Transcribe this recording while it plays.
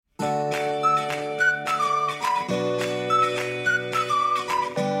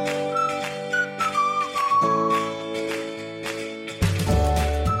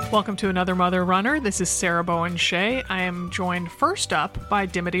Welcome to another Mother Runner. This is Sarah Bowen Shea. I am joined first up by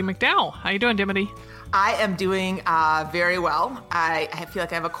Dimity McDowell. How you doing, Dimity? I am doing very well. I feel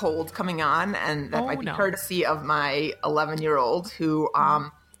like I have a cold coming on, and that might be courtesy of my 11-year-old who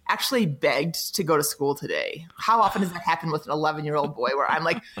actually begged to go to school today. How often does that happen with an 11-year-old boy where I'm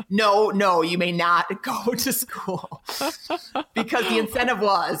like, no, you may not go to school? Because the incentive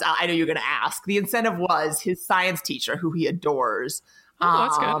was, I know you're going to ask, the incentive was his science teacher, who he adores,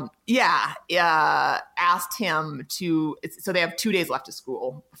 that's good. asked him to. So they have 2 days left of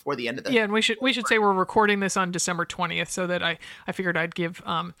school before the end of the. Yeah, and we should say we're recording this on December 20th, so that I figured I'd give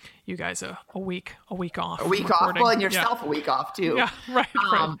you guys a week off. A week off. Well, and yourself a week off too. Yeah, right.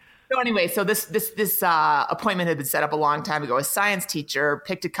 So anyway, so this appointment had been set up a long time ago. A science teacher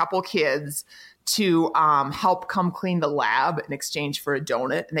picked a couple kids to help come clean the lab in exchange for a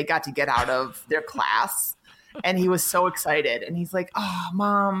donut, and they got to get out of their class. And he was so excited. And he's like, "Oh,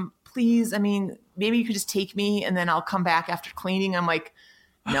 Mom, please. I mean, maybe you could just take me and then I'll come back after cleaning." I'm like,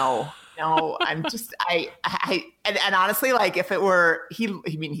 no, I'm just, and honestly, like if it were, he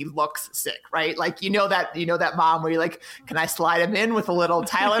looks sick, right? Like, that mom where you're like, can I slide him in with a little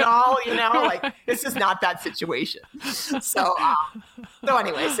Tylenol? Like this is not that situation. So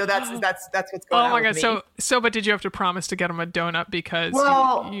anyway, so that's what's going on. Oh my God. Me. So, but did you have to promise to get him a donut because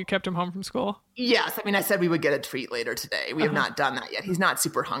you kept him home from school? Yes. I mean, I said we would get a treat later today. We have not done that yet. He's not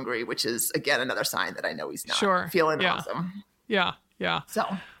super hungry, which is again, another sign that I know he's not feeling awesome. Yeah. So,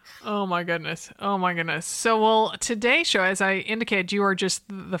 oh my goodness. So, well, today's show, as I indicated, you are just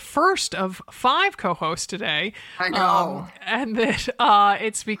the first of 5 co-hosts today. I know. And that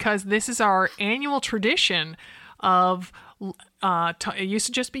it's because this is our annual tradition of, it used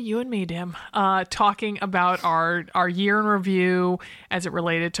to just be you and me, Dim, talking about our year in review as it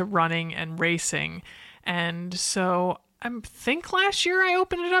related to running and racing. And so I think last year I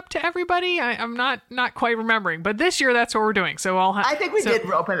opened it up to everybody. I'm not quite remembering, but this year that's what we're doing. So I think we did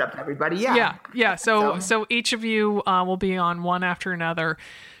open it up to everybody. Yeah. So each of you will be on one after another.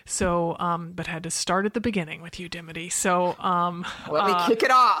 So, but had to start at the beginning with you, Dimity. So, let me kick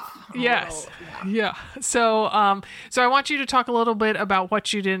it off. Yes. Yeah. So I want you to talk a little bit about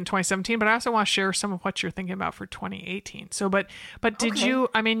what you did in 2017, but I also want to share some of what you're thinking about for 2018. So, but did you,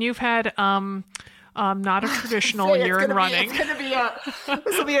 I mean, you've had, not a traditional year in running.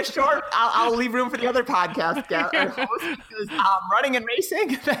 This will be a short. I'll leave room for the other podcast host because running and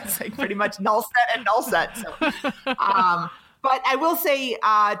racing, that's like pretty much null set. So, but I will say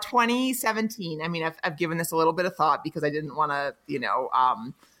 2017. I mean, I've given this a little bit of thought because I didn't want to,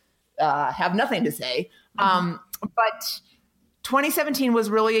 have nothing to say. But 2017 was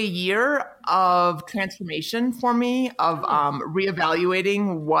really a year of transformation for me, of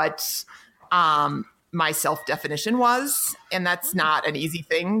reevaluating what my self-definition was. And that's not an easy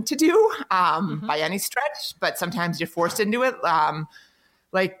thing to do by any stretch, but sometimes you're forced into it. I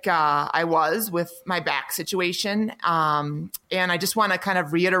was with my back situation. And I just want to kind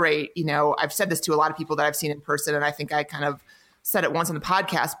of reiterate, I've said this to a lot of people that I've seen in person, and I think I kind of said it once on the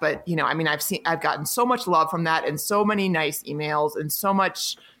podcast, but I've gotten so much love from that and so many nice emails and so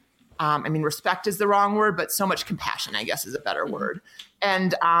much, respect is the wrong word, but so much compassion, I guess, is a better word.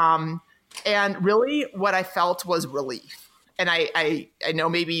 And really what I felt was relief. And I know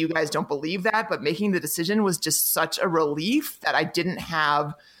maybe you guys don't believe that, but making the decision was just such a relief that I didn't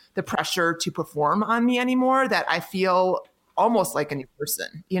have the pressure to perform on me anymore, that I feel almost like a new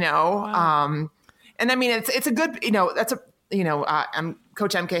person, Wow. And I mean, it's a good,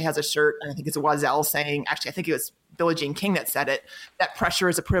 Coach MK has a shirt, and I think it's a Wazelle saying, actually, I think it was Billie Jean King that said it, that pressure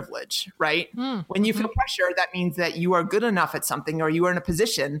is a privilege, right? When you feel pressure, that means that you are good enough at something, or you are in a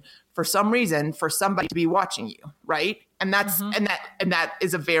position for some reason for somebody to be watching you, right? And that's and that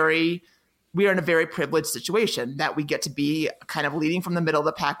is we are in a very privileged situation that we get to be kind of leading from the middle of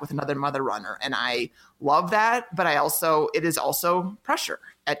the pack with another mother runner. And I love that, but it is also pressure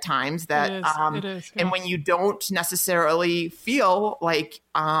at times that, it is, yeah. And when you don't necessarily feel like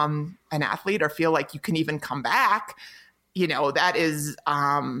an athlete or feel like you can even come back, that is,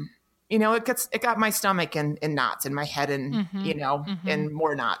 it got my stomach in knots, in my head, and, and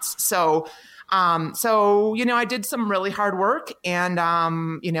more knots. So I did some really hard work, and,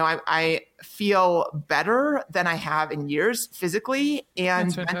 I feel better than I have in years physically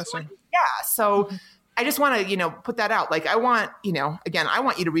and mentally. Yeah. So I just want to, put that out. Like I want, I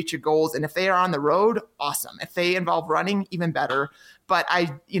want you to reach your goals, and if they are on the road, awesome. If they involve running, even better. But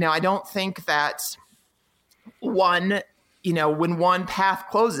I don't think that when one path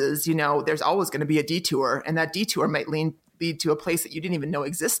closes, there's always going to be a detour, and that detour might lead to a place that you didn't even know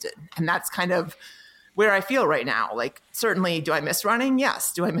existed. And that's kind of where I feel right now. Like, certainly, do I miss running?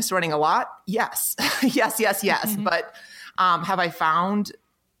 Yes. Do I miss running a lot? Yes. Yes. Mm-hmm. But have I found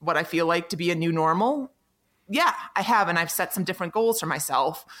what I feel like to be a new normal? Yeah, I have. And I've set some different goals for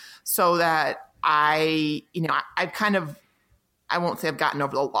myself so that I've kind of, I won't say I've gotten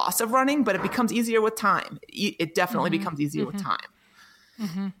over the loss of running, but it becomes easier with time. It definitely becomes easier with time.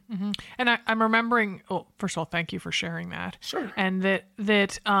 Mm-hmm, mm-hmm. And I'm remembering. Oh, first of all, thank you for sharing that. Sure. And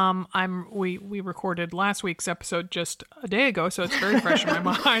we recorded last week's episode just a day ago, so it's very fresh in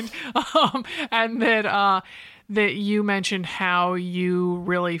my mind. And that you mentioned how you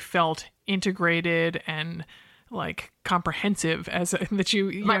really felt integrated and like comprehensive that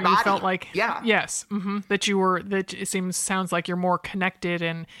you felt like yes that it sounds like you're more connected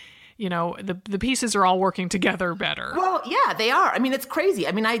and the pieces are all working together better. Well, yeah, they are. I mean, it's crazy.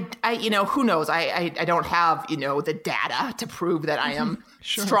 I mean, I who knows? I don't have, the data to prove that I am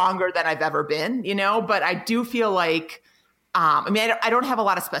sure. stronger than I've ever been, but I do feel like, I don't have a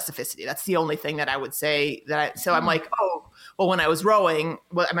lot of specificity. That's the only thing that I would say I'm like, oh, well, when I was rowing,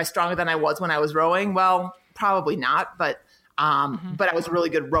 am I stronger than I was when I was rowing? Well, probably not, but I was a really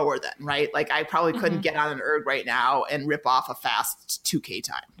good rower then, right? Like I probably couldn't get on an erg right now and rip off a fast 2K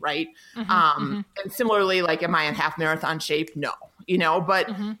time, right? And similarly, like, am I in half marathon shape? No, but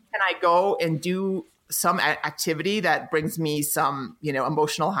can I go and do some activity that brings me some,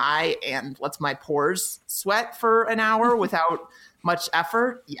 emotional high and lets my pores sweat for an hour without much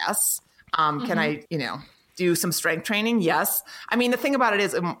effort? Yes. Can I, do some strength training? Yes. I mean, the thing about it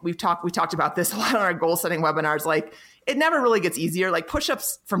is, we talked about this a lot on our goal setting webinars, like it never really gets easier. Like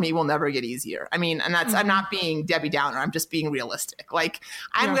push-ups for me will never get easier. I mean, and that's, I'm not being Debbie Downer. I'm just being realistic. Like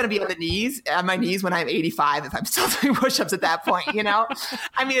I'm going to be on my knees when I'm 85, if I'm still doing push-ups at that point,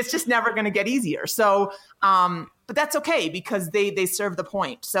 I mean, it's just never going to get easier. So, but that's okay because they serve the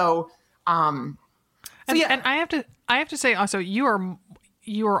point. So, and I have to say also, you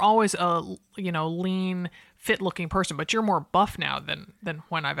are always a, lean, fit looking person, but you're more buff now than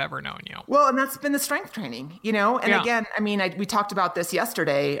when I've ever known you. Well, and that's been the strength training, and again, I mean, we talked about this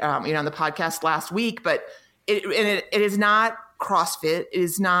yesterday, on the podcast last week, but it is not CrossFit. It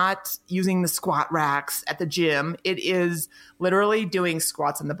is not using the squat racks at the gym. It is literally doing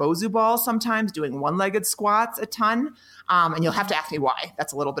squats on the Bosu ball, sometimes doing one-legged squats a ton. And you'll have to ask me why.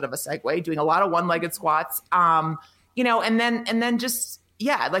 That's a little bit of a segue, doing a lot of one-legged squats, and then just,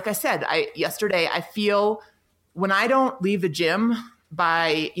 yeah, like I said, yesterday, I feel when I don't leave the gym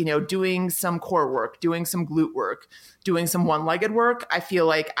by, doing some core work, doing some glute work, doing some one-legged work, I feel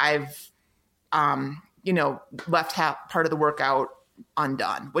like I've, left half part of the workout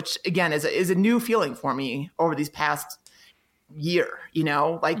undone, which again is a new feeling for me over these past year,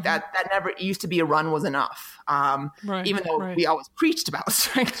 that never used to be a run was enough. Even though we always preached about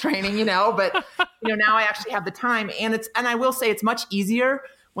strength training, but now I actually have the time and I will say it's much easier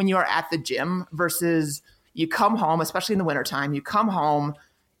when you are at the gym versus you come home, especially in the wintertime, you come home,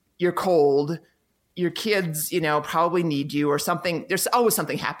 you're cold, your kids, probably need you or something. There's always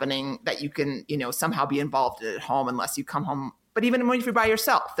something happening that you can, somehow be involved in at home unless you come home. But even when you're by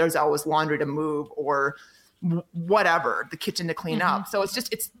yourself, there's always laundry to move or whatever, the kitchen to clean up. So it's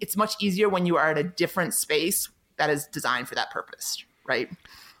just, it's much easier when you are at a different space that is designed for that purpose. Right.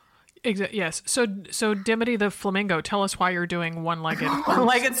 Yes. So Dimity the Flamingo, tell us why you're doing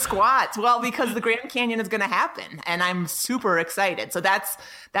one-legged squats. Well, because the Grand Canyon is going to happen and I'm super excited. So that's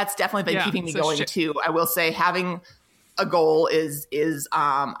definitely been keeping me going too. I will say having a goal is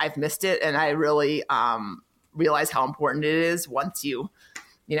I've missed it. And I really realize how important it is once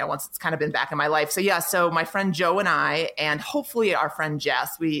it's kind of been back in my life. So so my friend Joe and I, and hopefully our friend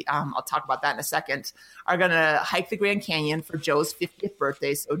Jess, I'll talk about that in a second, are going to hike the Grand Canyon for Joe's 50th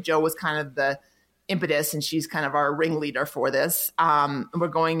birthday. So Joe was kind of the impetus and she's kind of our ringleader for this. We're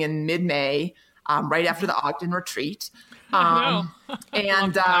going in mid-May, right after the Ogden retreat. And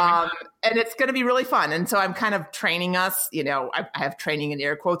it's going to be really fun. And so I'm kind of training us, I have training in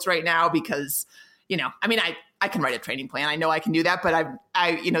air quotes right now because, I can write a training plan. I know I can do that, but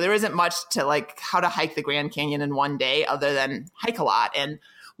there isn't much to like how to hike the Grand Canyon in one day other than hike a lot. And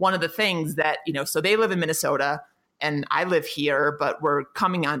one of the things that, so they live in Minnesota and I live here, but we're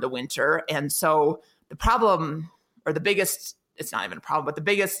coming on to winter. And so the problem or the biggest, it's not even a problem, but the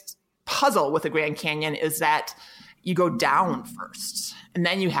biggest puzzle with the Grand Canyon is that you go down first and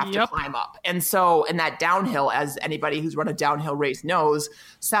then you have to climb up. And so, and that downhill, as anybody who's run a downhill race knows,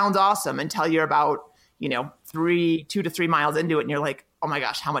 sounds awesome until you're about, 2 to 3 miles into it. And you're like, oh my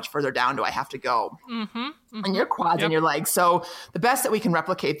gosh, how much further down do I have to go? Mm-hmm. In your quads and your legs. So the best that we can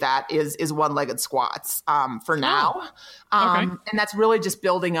replicate that is one-legged squats for now. Okay. And that's really just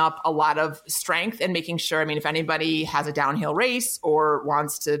building up a lot of strength and making sure, I mean, if anybody has a downhill race or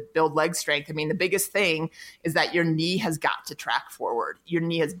wants to build leg strength, I mean, the biggest thing is that your knee has got to track forward. Your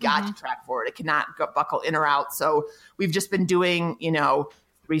knee has got to track forward. It cannot buckle in or out. So we've just been doing,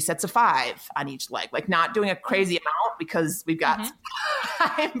 3 sets of 5 on each leg, like not doing a crazy amount because we've got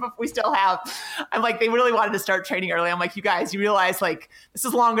time, but we still have, I'm like, they really wanted to start training early. I'm like, you guys, you realize like this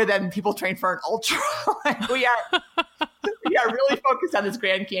is longer than people train for an ultra. Like we are really focused on this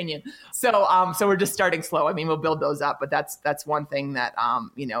Grand Canyon. So we're just starting slow. I mean, we'll build those up, but that's one thing that,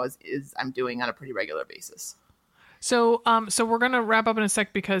 is I'm doing on a pretty regular basis. So we're going to wrap up in a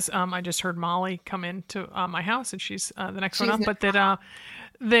sec because I just heard Molly come into my house and she's the next one up.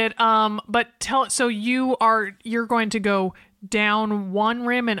 So you're going to go down one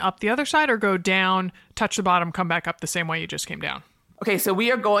rim and up the other side, or go down, touch the bottom, come back up the same way you just came down? Okay, so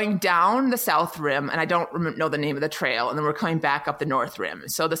we are going down the south rim, and I don't know the name of the trail, and then we're coming back up the north rim.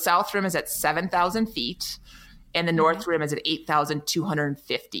 So the south rim is at 7,000 feet, and the north rim is at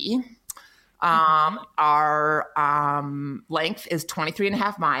 8,250. Our length is 23 and a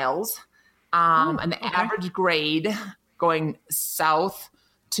half miles. And the average grade going south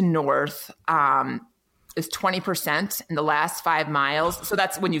to north is 20% in the last 5 miles. So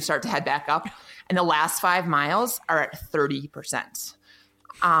that's when you start to head back up. And the last 5 miles are at 30%.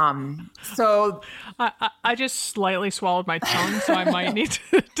 So I just slightly swallowed my tongue, so I might need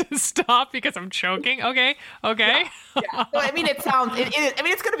to stop because I'm choking. Okay. Yeah. So, I mean, it's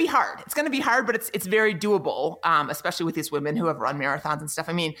going to be hard. It's going to be hard, but it's very doable, especially with these women who have run marathons and stuff.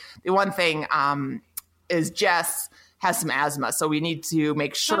 I mean, the one thing is Jess has some asthma, so we need to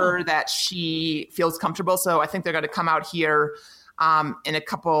make sure that she feels comfortable. So I think they're going to come out here in a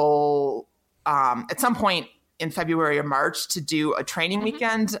couple at some point in February or March to do a training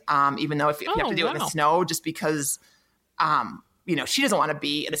weekend, even though if you have to do it in the snow, just because, she doesn't want to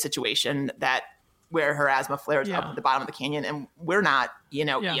be in a situation where her asthma flares up at the bottom of the canyon, and we're not,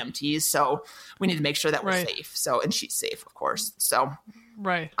 EMTs. So we need to make sure that we're safe. So, and she's safe, of course. So,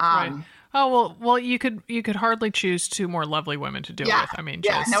 right. Oh, well, you could hardly choose 2 more lovely women to do it with. I mean,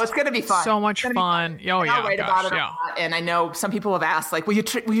 no, it's going to be fun. So much fun. Oh, yeah. I'll write about it a lot. And I know some people have asked, like, will you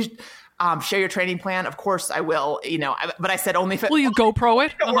share your training plan? Of course I will, but I said only if will you GoPro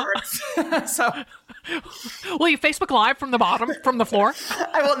it? Works. So will you Facebook Live from the bottom, from the floor?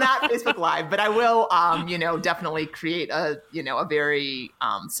 I will not Facebook Live, but I will, definitely create a very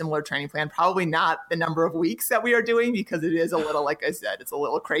similar training plan. Probably not the number of weeks that we are doing because it is a little, like I said, it's a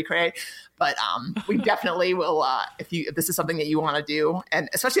little cray-cray. But we definitely will, if this is something that you want to do, and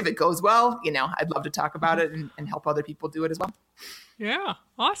especially if it goes well, I'd love to talk about it and help other people do it as well. Yeah,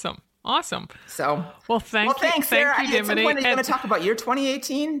 awesome. So, well, thanks, Sarah. Thank you, At some point, are you going to talk about your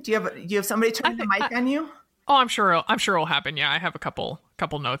 2018? Do you have somebody turn the mic on you? Oh, I'm sure it'll happen. Yeah, I have a couple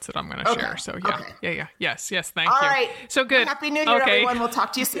notes that I'm going to share. So yeah. Yes. Thank you. All right. So good. Happy New Year, everyone. We'll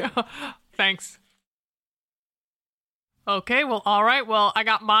talk to you soon. Thanks. Okay. Well, all right. Well, I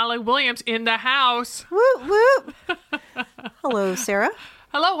got Molly Williams in the house. Whoop whoop. Hello, Sarah.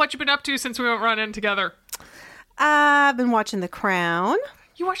 Hello. What you been up to since we went running together? I've been watching The Crown.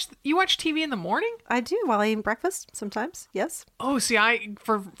 You watch TV in the morning? I do, while I eat breakfast sometimes. Yes. Oh, see,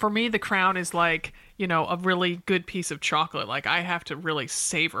 for me, The Crown is like, a really good piece of chocolate. Like I have to really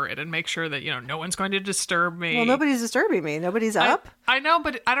savor it and make sure that, no one's going to disturb me. Well, nobody's disturbing me. Nobody's up. I know,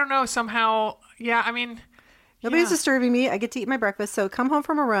 but I don't know, somehow. Yeah. I mean, nobody's disturbing me. I get to eat my breakfast. So come home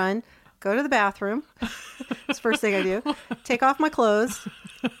from a run, go to the bathroom. That's the first thing I do. Take off my clothes.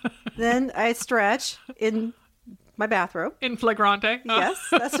 Then I stretch in my bathrobe. In flagrante. Yes,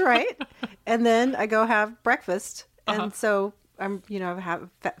 that's right. And then I go have breakfast. And so I'm,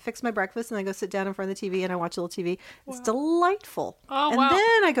 fix my breakfast and I go sit down in front of the TV and I watch a little TV. It's delightful. Oh, and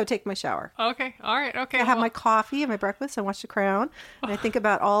then I go take my shower. Okay. All right. Okay. I have my coffee and my breakfast. I watch The Crown. And I think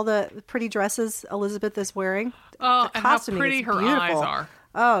about all the pretty dresses Elizabeth is wearing. Oh, and how pretty her eyes are.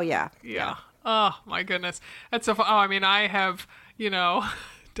 Oh, yeah. Yeah. Oh, my goodness. That's so fun. Oh, I mean, I have,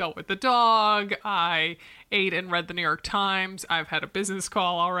 dealt with the dog. I ate and read the New York Times. I've had a business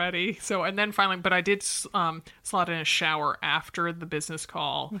call already. So, and then finally, but I did slot in a shower after the business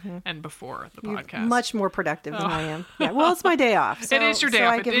call and before the podcast. Much more productive than I am. Yeah. Well, it's my day off. So, it is your day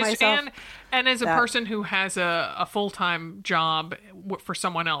off. I give myself and as a person who has a full-time job for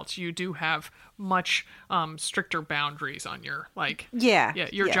someone else, you do have much stricter boundaries on your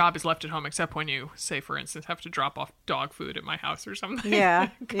your job is left at home, except when you, say, for instance, have to drop off dog food at my house or something. Yeah.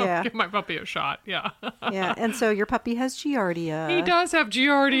 Give my puppy a shot. Yeah. Yeah. Yeah, and so your puppy has Giardia. He does have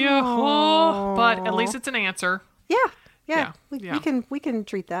Giardia. Oh, but at least it's an answer. Yeah. Yeah. We can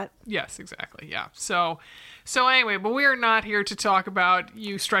treat that. Yes, exactly. Yeah. So anyway, but we are not here to talk about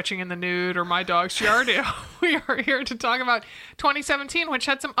you stretching in the nude or my dog's Giardia. We are here to talk about 2017, which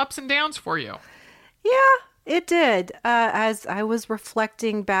had some ups and downs for you. Yeah, it did. As I was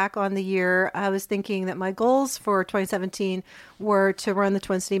reflecting back on the year, I was thinking that my goals for 2017 were to run the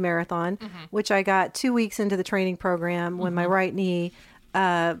Twin City Marathon, which I got 2 weeks into the training program when my right knee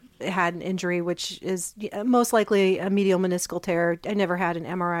had an injury, which is most likely a medial meniscal tear. I never had an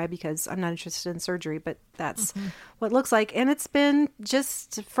MRI because I'm not interested in surgery, but that's what it looks like. And it's been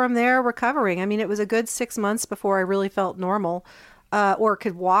just from there recovering. I mean, it was a good 6 months before I really felt normal. Or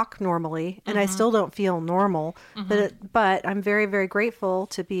could walk normally, and I still don't feel normal. But I'm very, very grateful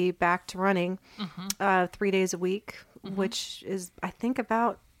to be back to running 3 days a week, which is, I think,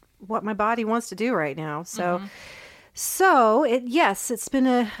 about what my body wants to do right now. So it's been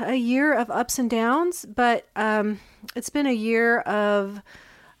a year of ups and downs, but it's been a year of,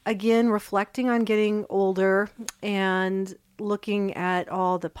 again, reflecting on getting older and looking at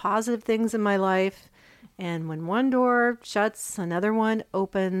all the positive things in my life. And when one door shuts, another one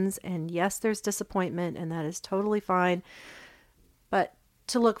opens. And yes, there's disappointment, and that is totally fine. But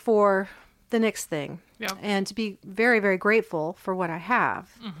to look for the next thing, and to be very, very grateful for what I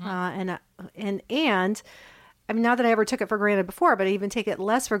have. And I mean, not that I ever took it for granted before, but I even take it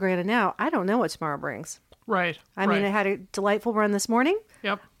less for granted now. I don't know what tomorrow brings. Right. I mean, I had a delightful run this morning.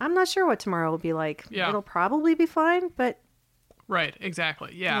 Yep. I'm not sure what tomorrow will be like. Yeah. It'll probably be fine, but... Right,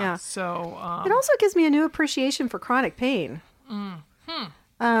 exactly. Yeah. So it also gives me a new appreciation for chronic pain.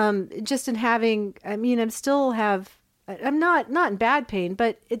 Just in having, I mean, I'm not in bad pain,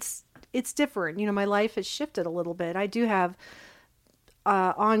 but it's different. You know, my life has shifted a little bit. I do have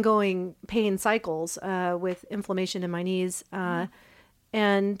ongoing pain cycles with inflammation in my knees,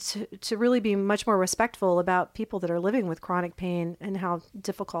 and to really be much more respectful about people that are living with chronic pain and how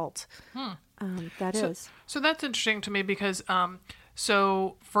difficult that is. So that's interesting to me because,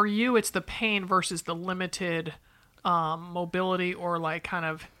 so for you, it's the pain versus the limited mobility or like kind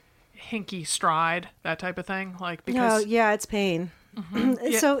of hinky stride, that type of thing. Like because it's pain.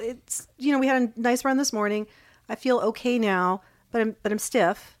 So it's, you know, we had a nice run this morning. I feel okay now, but I'm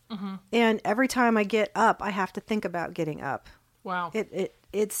stiff, and every time I get up, I have to think about getting up. Wow.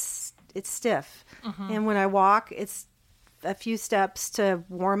 It's stiff, and when I walk, it's a few steps to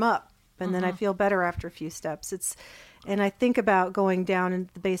warm up. And then I feel better after a few steps. And I think about going down in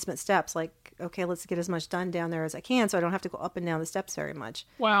the basement steps, like, okay, let's get as much done down there as I can so I don't have to go up and down the steps very much.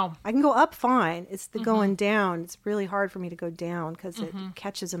 Wow. I can go up fine. It's the going down. It's really hard for me to go down because it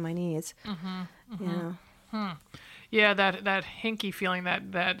catches in my knees. Yeah, that hinky feeling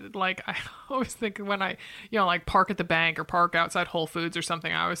that like I always think when I, like park at the bank or park outside Whole Foods or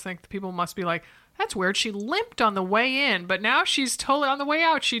something, I always think the people must be like, that's weird. She limped on the way in, but now she's totally on the way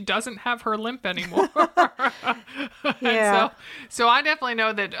out. She doesn't have her limp anymore. Yeah. So I definitely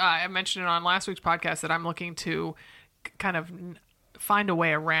know that I mentioned it on last week's podcast that I'm looking to kind of find a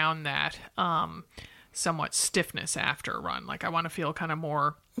way around that somewhat stiffness after a run. Like I want to feel kind of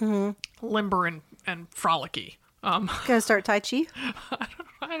more limber and frolicky. Gonna start Tai Chi?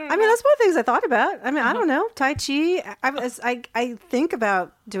 I don't know. I mean, that's one of the things I thought about. I mean, I don't know. Tai Chi, I think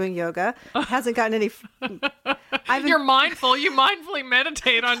about doing yoga. It hasn't gotten any... You're mindful. You mindfully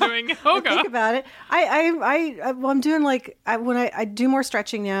meditate on doing yoga. I think about it. I'm doing like... when I do more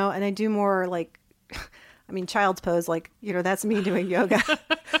stretching now, and I do more like... I mean, child's pose, like, that's me doing yoga.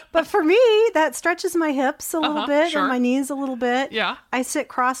 But for me, that stretches my hips a little bit and my knees a little bit. Yeah. I sit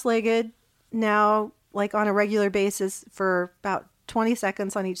cross-legged now, like on a regular basis for about 20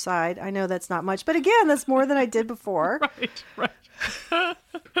 seconds on each side. I know that's not much, but again, that's more than I did before. Right.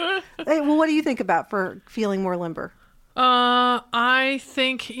 Hey, well, what do you think about for feeling more limber? I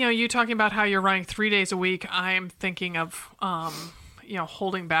think, you talking about how you're running 3 days a week. I'm thinking of,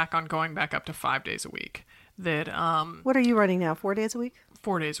 holding back on going back up to 5 days a week. That, what are you running now? 4 days a week?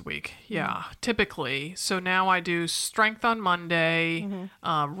 4 days a week. Yeah, typically. So now I do strength on Monday,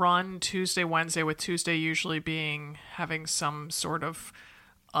 run Tuesday, Wednesday, with Tuesday usually being having some sort of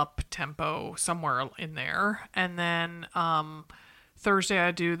up tempo somewhere in there. And then Thursday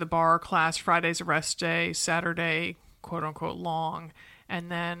I do the bar class, Friday's a rest day, Saturday, quote unquote, long. And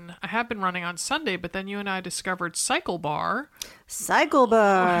then I have been running on Sunday, but then you and I discovered Cycle Bar. Cycle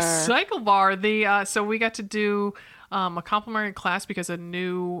Bar. So we got to do a complimentary class because a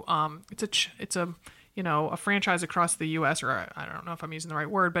new it's a a franchise across the U.S., or I don't know if I'm using the right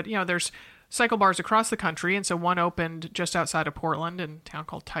word, but there's cycle bars across the country, and so one opened just outside of Portland in a town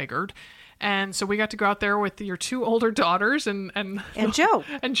called Tigard. And so we got to go out there with your 2 older daughters and Joe.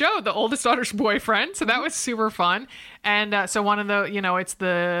 And Joe, the oldest daughter's boyfriend. So that was super fun. And so one of the, it's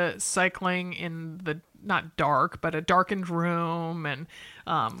the cycling in the, not dark, but a darkened room, and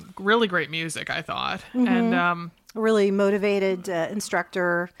really great music, I thought. And really motivated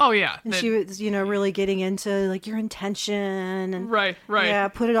instructor. Oh, yeah. And she was, really getting into like your intention and Right. Yeah,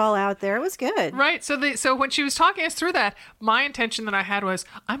 put it all out there. It was good. Right. So when she was talking us through that, my intention that I had was,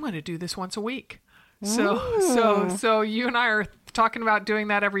 I'm going to do this once a week. So you and I are talking about doing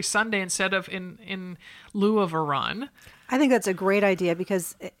that every Sunday instead of in lieu of a run. I think that's a great idea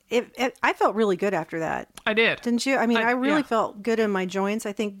because I felt really good after that. I did. Didn't you? I mean, I really yeah. felt good in my joints.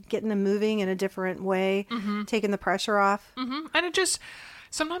 I think getting them moving in a different way, taking the pressure off. Mm-hmm. And it just,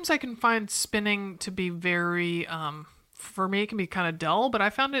 sometimes I can find spinning to be very, for me, it can be kind of dull, but I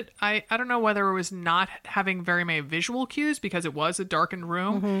found it, I don't know whether it was not having very many visual cues because it was a darkened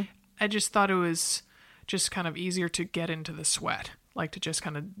room. I just thought it was just kind of easier to get into the sweat. Like to just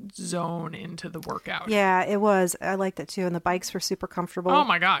kind of zone into the workout. Yeah, it was. I liked it too. And the bikes were super comfortable. Oh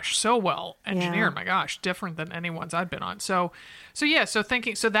my gosh, so well engineered. Yeah. My gosh, different than any ones I've been on. So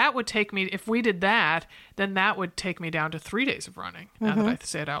that would take me, if we did that, then that would take me down to 3 days of running. Now that I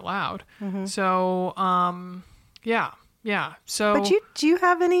say it out loud. So, yeah. So, but do you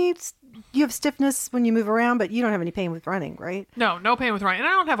have any? You have stiffness when you move around, but you don't have any pain with running, right? No pain with running. And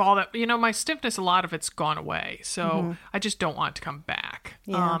I don't have all that, my stiffness, a lot of it's gone away. So I just don't want it to come back.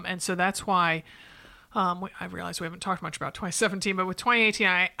 Yeah. And so that's why I realize we haven't talked much about 2017, but with 2018,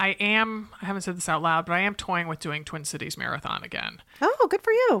 I haven't said this out loud, but I am toying with doing Twin Cities Marathon again. Oh, good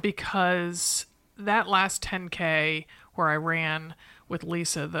for you. Because that last 10K where I ran with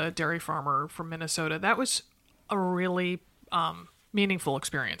Lisa, the dairy farmer from Minnesota, that was a really meaningful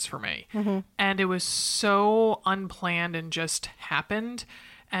experience for me. And it was so unplanned and just happened.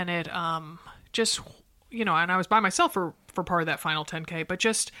 And it just, and I was by myself for part of that final 10K, but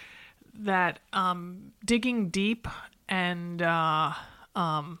just that digging deep and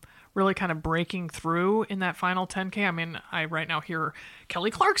really kind of breaking through in that final 10K. I mean, I right now hear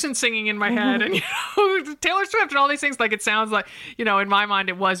Kelly Clarkson singing in my head and, Taylor Swift and all these things. Like it sounds like, in my mind,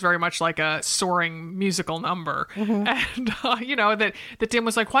 it was very much like a soaring musical number. And, that Tim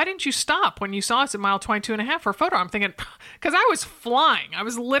was like, why didn't you stop when you saw us at mile 22.5 for a photo? I'm thinking, because I was flying.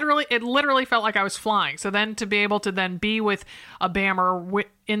 It literally felt like I was flying. So then to be able to then be with a BAMR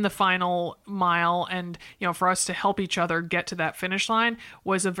in the final mile and, for us to help each other get to that finish line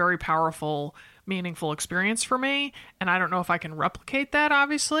was a very powerful, meaningful experience for me. And I don't know if I can replicate that,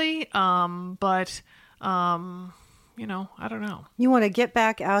 obviously. But I don't know. You want to get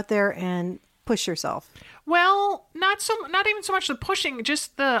back out there and push yourself. Well, not even so much the pushing,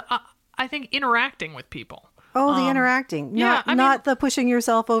 just the, I think interacting with people. Oh, the interacting. Not the pushing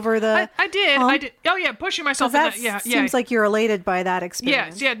yourself over the I did. hump. I did. Oh yeah, pushing myself. That seems like you're elated by that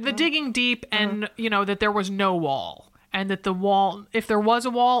experience. Yes, yeah. The digging deep and that there was no wall. And that the wall, if there was a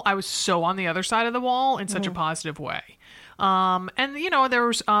wall, I was so on the other side of the wall in such a positive way. And, there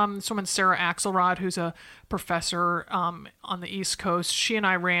was someone, Sarah Axelrod, who's a professor on the East Coast. She and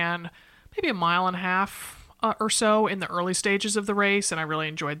I ran maybe a mile and a half or so in the early stages of the race. And I really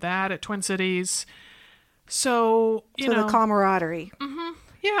enjoyed that at Twin Cities. So, the camaraderie.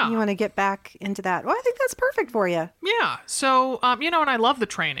 Yeah. You want to get back into that. Well, I think that's perfect for you. Yeah. So, and I love the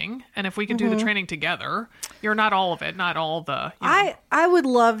training. And if we can do the training together, you're not all of it, not all the. I would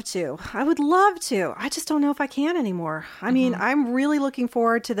love to. I just don't know if I can anymore. I mean, I'm really looking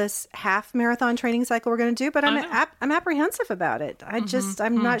forward to this half marathon training cycle we're going to do, but I'm apprehensive about it.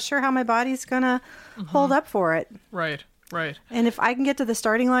 I'm not sure how my body's going to hold up for it. Right. Right. And if I can get to the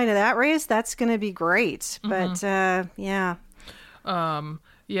starting line of that race, that's going to be great. But yeah.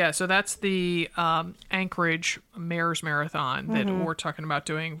 Yeah, so that's the Anchorage Mayor's Marathon that we're talking about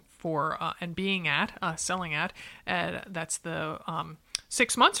doing for and being at, selling at. That's the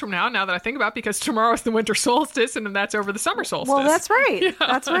 6 months from now that I think about, because tomorrow is the winter solstice and then that's over the summer solstice. Well, that's right. Yeah.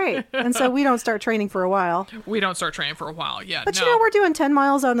 That's right. And so we don't start training for a while. We don't start training for a while, yeah. But we're doing 10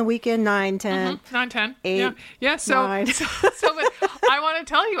 miles on the weekend, 9, 10. 9, 10. 8, yeah. So, 9. so but I want to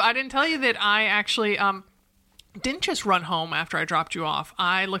tell you, I didn't tell you that I actually didn't just run home after I dropped you off.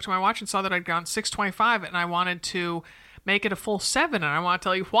 I looked at my watch and saw that I'd gone 6:25 and I wanted to make it a full 7. And I want to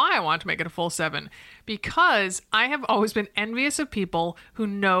tell you why I want to make it a full 7. Because I have always been envious of people who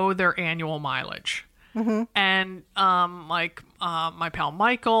know their annual mileage. And my pal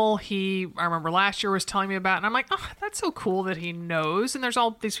Michael, I remember last year was telling me about, and I'm like, oh, that's so cool that he knows. And there's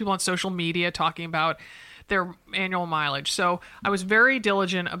all these people on social media talking about their annual mileage. So I was very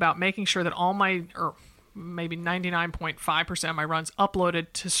diligent about making sure that all my, or maybe 99.5% of my runs uploaded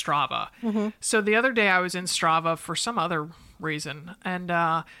to Strava. So the other day I was in Strava for some other reason. And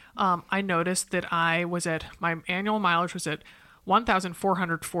I noticed that my annual mileage was at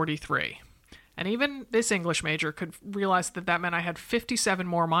 1,443. And even this English major could realize that meant I had 57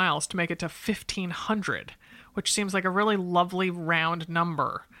 more miles to make it to 1,500, which seems like a really lovely round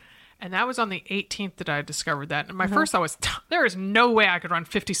number. And that was on the 18th that I discovered that. And my first thought was, there is no way I could run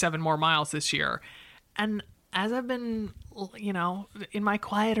 57 more miles this year. And as I've been, in my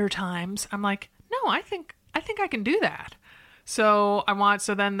quieter times, I'm like, no, I think I can do that. So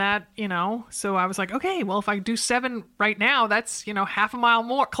then that, so I was like, okay, well, if I do 7 right now, that's, half a mile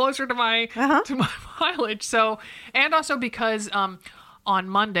more closer to my mileage. So, and also because, on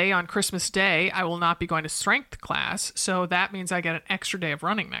Monday, on Christmas Day, I will not be going to strength class. So that means I get an extra day of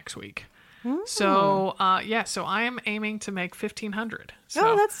running next week. So, so I am aiming to make 1,500.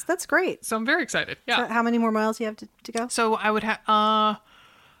 So, that's great. So I'm very excited. Yeah. So how many more miles do you have to go? So I would have,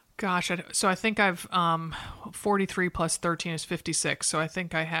 so I think I've 43 plus 13 is 56. So I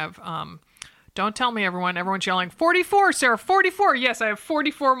think I have, don't tell me everyone. Everyone's yelling, 44, Sarah, 44. Yes, I have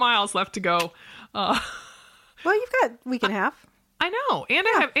 44 miles left to go. Well, you've got a week and a half. I know. And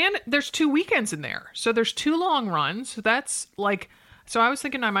and there's 2 weekends in there. So there's 2 long runs. So that's like, so I was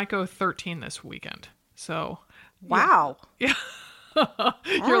thinking I might go 13 this weekend. So. Wow. Yeah.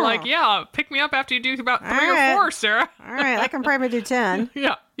 You're like, yeah, pick me up after you do about 3 or 4, Sarah. All right. I can probably do 10.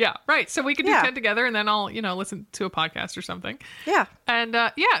 Yeah. Right. So we can do 10 together and then I'll, listen to a podcast or something. Yeah. And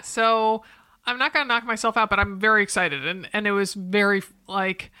so I'm not going to knock myself out, but I'm very excited. And it was very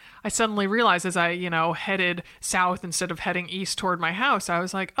like, I suddenly realized as I, headed south instead of heading east toward my house, I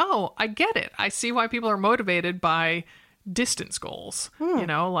was like, oh, I get it. I see why people are motivated by distance goals,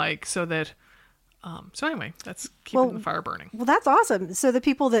 so that, so anyway, that's keeping the fire burning. Well, that's awesome. So the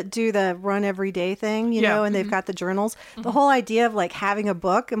people that do the run every day thing, and they've got the journals, the whole idea of like having a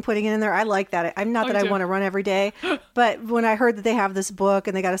book and putting it in there, I like that. I'm not that I want to run every day, but when I heard that they have this book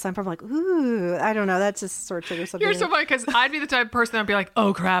and they got a sign for, I'm like, ooh, I don't know. That just sort of triggers something. You're so funny because I'd be the type of person that'd be like,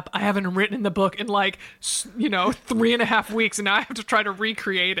 oh crap, I haven't written the book in 3.5 weeks and now I have to try to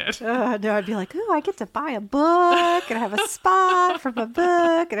recreate it. No, I'd be like, ooh, I get to buy a book and I have a spot for my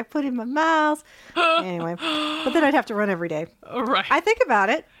book and I put in my mouse. Anyway, but then I'd have to run every day. Right. I think about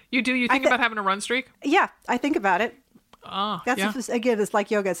it. You do? You think about having a run streak? Yeah, I think about it. That's again, it's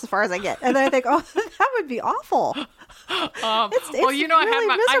like yoga. It's as far as I get, and then I think, oh, that would be awful. It's really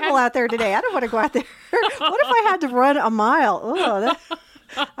miserable out there today. I don't want to go out there. What if I had to run a mile? Oh,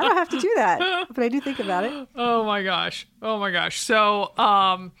 I don't have to do that, but I do think about it. Oh my gosh. So,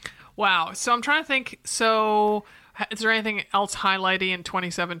 wow. So I'm trying to think. So. Is there anything else highlighting in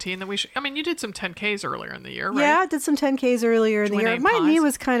 2017 that we should? I mean, you did some 10Ks earlier in the year, right? Yeah, I did some 10Ks earlier in the year. My knee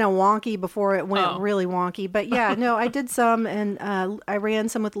was kind of wonky before it went really wonky. But yeah, no, I did some, and I ran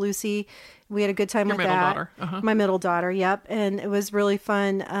some with Lucy. We had a good time with that. Your middle daughter. Uh-huh. My middle daughter, yep. And it was really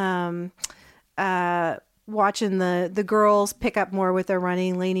fun watching the girls pick up more with their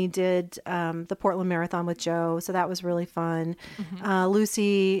running. Lainey did the Portland Marathon with Joe, so that was really fun. Mm-hmm.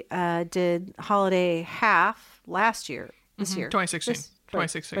 Lucy did Holiday Half last year, this year.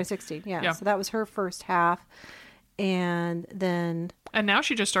 2016. Yeah. So that was her first half. And now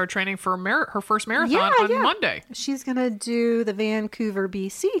she just started training for her first marathon on Monday. She's going to do the Vancouver,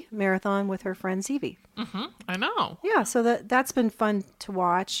 BC marathon with her friend Evie. Mm-hmm. I know. Yeah. So that's been fun to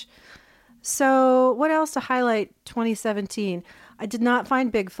watch. So what else to highlight 2017? I did not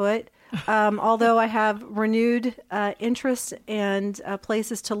find Bigfoot. Although I have renewed interest and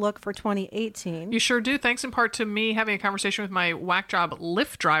places to look for 2018. You sure do. Thanks in part to me having a conversation with my whack job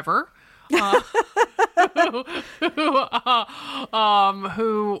Lyft driver,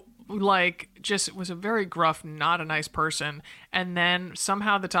 who just was a very gruff, not a nice person. And then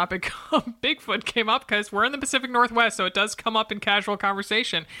somehow the topic of Bigfoot came up because we're in the Pacific Northwest, so it does come up in casual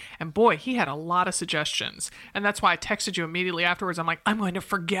conversation. And boy, he had a lot of suggestions. And that's why I texted you immediately afterwards. I'm like, I'm going to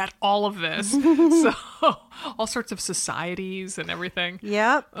forget all of this. So all sorts of societies and everything.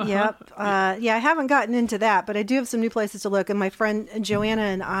 Yep. Yeah, I haven't gotten into that, but I do have some new places to look. And my friend Joanna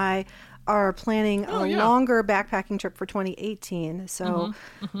and I are planning a longer backpacking trip for 2018. So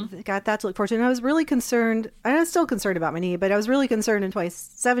got that to look forward to. And I was really concerned, and I'm still concerned about my knee, but I was really concerned in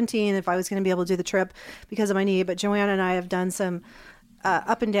 2017 if I was going to be able to do the trip because of my knee. But Joanna and I have done some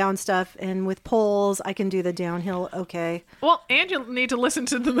up and down stuff, and with poles, I can do the downhill. Okay. Well, and you'll need to listen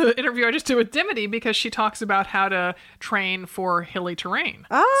to the interview I just did with Dimity because she talks about how to train for hilly terrain.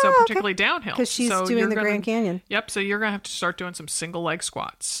 Oh, so okay. particularly downhill. Because she's So doing you're the gonna- Grand Canyon. Yep. So you're gonna have to start doing some single leg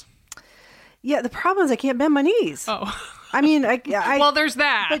squats. Yeah, the problem is I can't bend my knees. Oh, I mean, I well, there's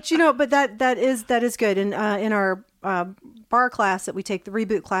that. but that is good. And in our bar class that we take, the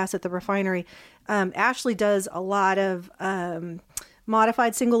reboot class at the refinery, Ashley does a lot of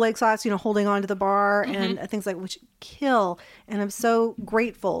modified single leg squats, holding onto the bar and things like which kill. And I'm so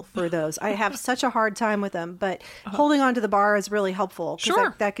grateful for those. I have such a hard time with them, but holding onto the bar is really helpful. 'Cause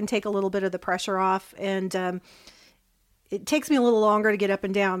Sure. that can take a little bit of the pressure off, and it takes me a little longer to get up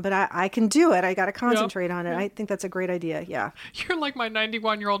and down, but I can do it. I got to concentrate on it. I think that's a great idea. Yeah. You're like my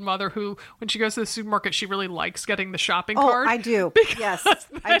 91-year-old mother who, when she goes to the supermarket, she really likes getting the shopping Oh, cart. I do. Yes,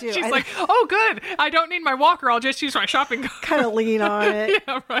 I do. She's I like, oh, good. I don't need my walker. I'll just use my shopping cart. kind of lean on it.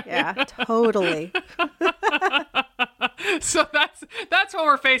 Yeah, right. Yeah, totally. So that's what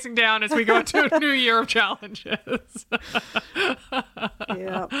we're facing down as we go into a new year of challenges.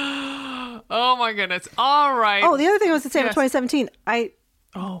 Yeah. Oh my goodness. All right. Oh, the other thing I was to say Yes. about 2017,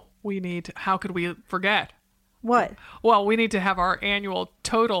 how could we forget? what? Well, we need to have our annual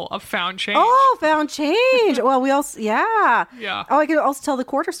total of found change. Oh, found change. Well, we also, yeah. Yeah. Oh, I could also tell the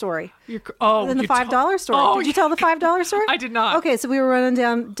quarter story. And And the $5 story. Did you tell the $5 story? I did not. Okay, so we were running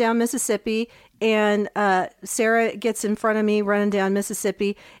down Mississippi, and Sarah gets in front of me running down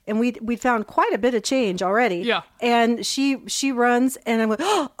Mississippi, and we found quite a bit of change already. Yeah. And she runs, and I'm like,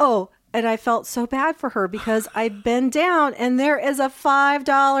 oh. And I felt so bad for her because I bend down and there is a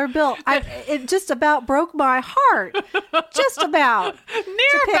 $5 bill. It just about broke my heart. Just about.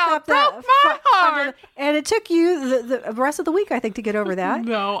 Near about broke my heart. And it took you the rest of the week, I think, to get over that.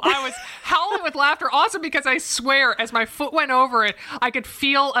 No, I was howling with laughter also because I swear, as my foot went over it, I could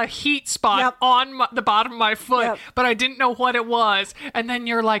feel a heat spot Yep. on the bottom of my foot, Yep. but I didn't know what it was. And then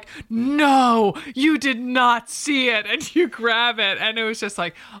you're like, no, you did not see it. And you grab it. And it was just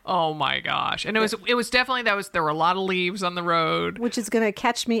like, oh my gosh. And it was definitely, there were a lot of leaves on the road. Which is going to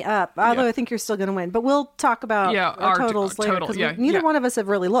catch me up. Although I think you're still going to win. But we'll talk about our totals later. total, Because yeah, neither yeah. one of us have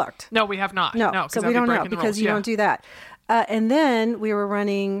really looked. No, we have not. No, 'cause so that'd we be don't know breaking the because rules. you Yeah. don't do that. And then we were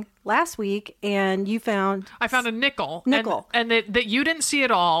running last week, and you found I found a nickel. Nickel. And that you didn't see at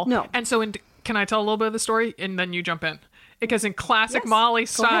all. No. And so can I tell a little bit of the story? And then you jump in. Because in classic Yes. Molly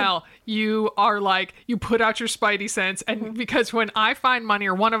Go ahead. style, you are like, you put out your spidey sense. And Mm-hmm. because when I find money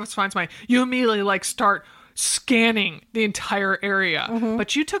or one of us finds money, you immediately like start scanning the entire area.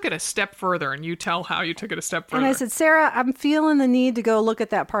 But you took it a step further, and you tell how you took it a step further. And I said, Sarah, I'm feeling the need to go look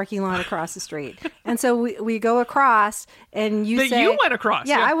at that parking lot across the street. And so we go across, and you That say... you went across,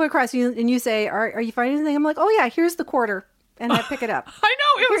 Yeah, yeah. I went across, and you say, are you finding anything? I'm like, oh, yeah, here's the quarter. And I pick it up. I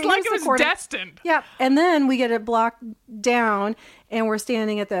know, it was like Here's it the was quarter. destined. Yeah. And then we get it blocked down, and we're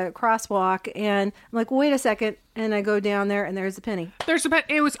standing at the crosswalk, and I'm like, wait a second. And I go down there, and there's a penny. There's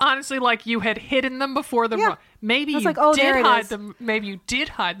it was honestly like you had hidden them before the Yeah. run. Maybe I was you like, oh, did there it hide is. them. Maybe you did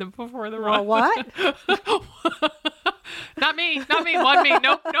hide them before the Well, run. what? Not me. One me.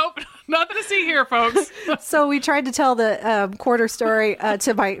 Nope. Nothing to see here, folks. So we tried to tell the quarter story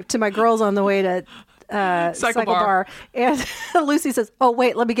to my girls on the way to Cycle Bar. And Lucy says, oh,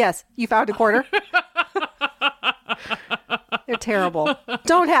 wait, let me guess. You found a quarter? They're terrible.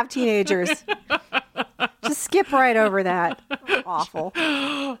 Don't have teenagers. Just skip right over that. Awful.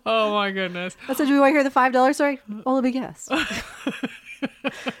 Oh my goodness. I said, do we want to hear the $5 story? Oh, let me guess.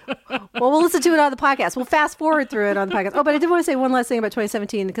 Well, we'll listen to it on the podcast. We'll fast forward through it on the podcast. Oh, but I did want to say one last thing about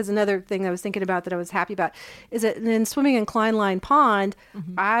 2017, because another thing I was thinking about that I was happy about is that in swimming in Klein Line Pond,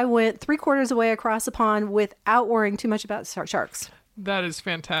 I went 3/4 away across the pond without worrying too much about sharks. That is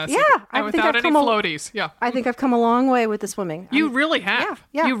fantastic. Yeah, I And think without I've any come floaties. Yeah. I think I've come a long way with the swimming. You really have.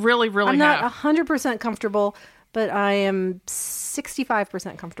 Yeah. You really, really I'm have. not 100% comfortable, but I am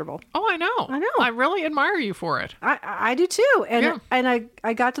 65% comfortable. Oh, I know. I know. I really admire you for it. I do too. And Yeah. and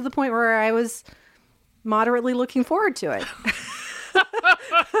I got to the point where I was moderately looking forward to it.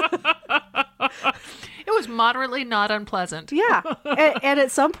 It was moderately not unpleasant. Yeah. And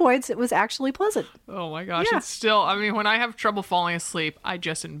at some points it was actually pleasant. Oh my gosh. Yeah. It's still, I mean, when I have trouble falling asleep, I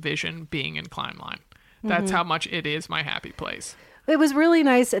just envision being in Klein Line. That's Mm-hmm. how much it is my happy place. It was really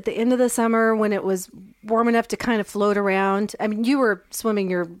nice at the end of the summer when it was warm enough to kind of float around. I mean, you were swimming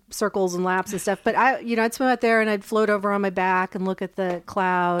your circles and laps and stuff, but I'd swim out there and I'd float over on my back and look at the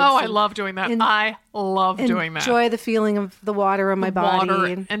clouds. Oh, I and love doing that. and I love doing that. enjoy the feeling of the water on my body.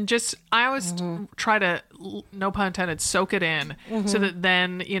 Water and just I always try to, no pun intended, soak it in so that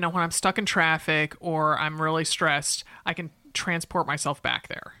then when I'm stuck in traffic or I'm really stressed, I can transport myself back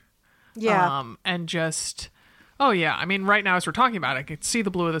there. Yeah. And just, oh yeah. I mean, right now as we're talking about it, I can see the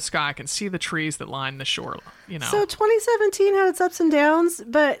blue of the sky. I can see the trees that line the shore, you know. So 2017 had its ups and downs,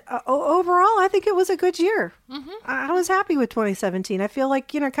 but overall, I think it was a good year. I was happy with 2017. I feel like,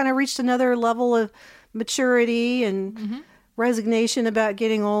 kind of reached another level of maturity and resignation about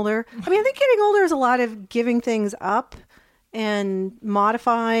getting older. I mean, I think getting older is a lot of giving things up and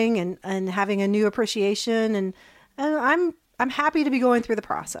modifying and having a new appreciation. And I'm happy to be going through the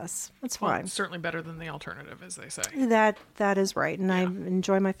process. That's fine. It's certainly better than the alternative, as they say. That is right. And I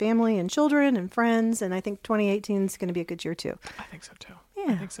enjoy my family and children and friends. And I think 2018 is going to be a good year too. I think so too.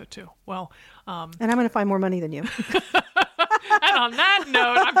 Yeah. I think so too. Well, and I'm going to find more money than you. and on that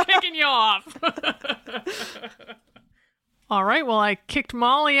note, I'm kicking you off. All right. Well, I kicked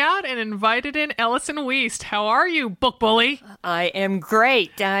Molly out and invited in Ellison Wiest. How are you, book bully? I am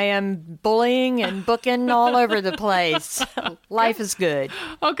great. I am bullying and booking all over the place. Life is good.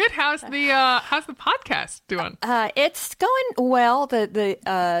 Oh, good. How's the podcast doing? It's going well.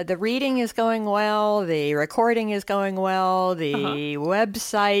 The reading is going well. The recording is going well. The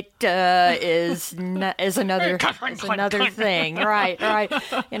website is another thing. Right.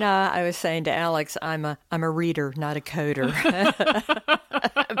 I was saying to Alex, I'm a reader, not a coder.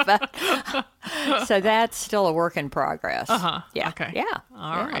 But, so that's still a work in progress. Yeah. Okay. Yeah.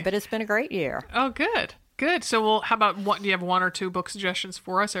 All right. But it's been a great year. Oh, good. Good. So, well, how about do you have one or two book suggestions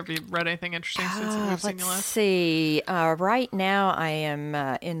for us? Have you read anything interesting since we've seen you Let's last? see. Right now, I am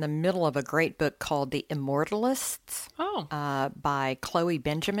in the middle of a great book called The Immortalists by Chloe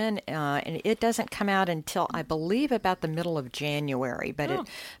Benjamin. And it doesn't come out until, I believe, about the middle of January. But it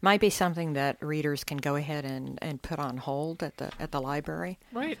might be something that readers can go ahead and put on hold at the library.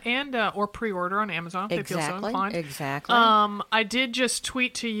 Right. And or pre-order on Amazon. If they feel so inclined. Exactly. I did just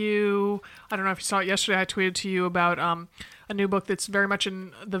tweet to you. I don't know if you saw it yesterday. I tweeted to you about a new book that's very much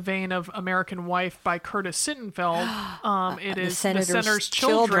in the vein of American Wife by Curtis Sittenfeld. It is The Senator's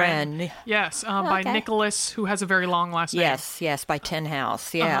Children. Yes, by Nicholas, who has a very long last name. Yes, by Tin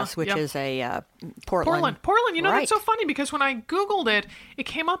House. Yes, which is a Portland. Portland. You know, that's so funny because when I Googled it, it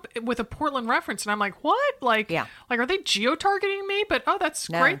came up with a Portland reference, and I'm like, what? Like, are they geo-targeting me? But that's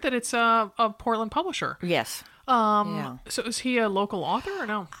great that it's a Portland publisher. Yes. So is he a local author or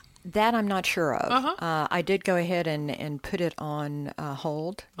no? That I'm not sure of. I did go ahead and put it on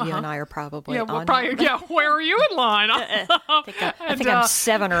hold. You and I are probably on. Where are you in line? I think I'm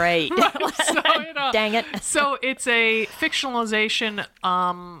 7 or 8. Dang it. So it's a fictionalization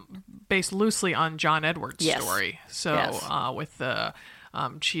based loosely on John Edwards' story. So with the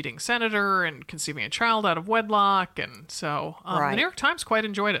cheating senator and conceiving a child out of wedlock. And so the New York Times quite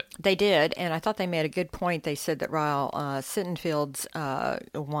enjoyed it. They did. And I thought they made a good point. They said that while Sittenfeld's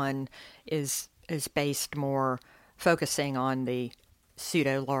one is based more focusing on the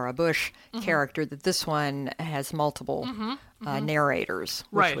pseudo Laura Bush character, that this one has multiple narrators,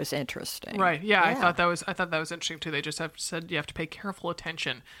 which was interesting. Right. Yeah, I thought that was interesting too. They just said you have to pay careful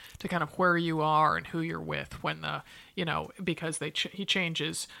attention to kind of where you are and who you're with when because he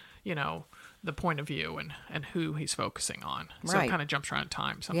changes, the point of view and who he's focusing on. So it kind of jumps around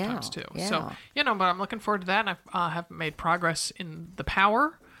time sometimes too. Yeah. So, but I'm looking forward to that. And I have made progress in The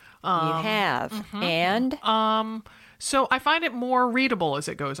Power. You have. And? So I find it more readable as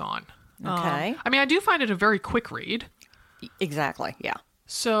it goes on. Okay. I mean, I do find it a very quick read. Exactly. Yeah.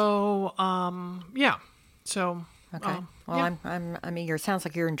 So, So. Okay. Well, I'm eager. It sounds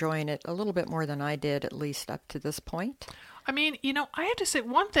like you're enjoying it a little bit more than I did, at least up to this point. I mean, I have to say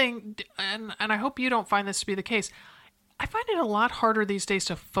one thing, and I hope you don't find this to be the case. I find it a lot harder these days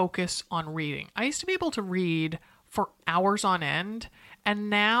to focus on reading. I used to be able to read for hours on end, and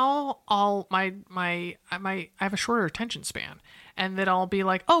now I have a shorter attention span, and that I'll be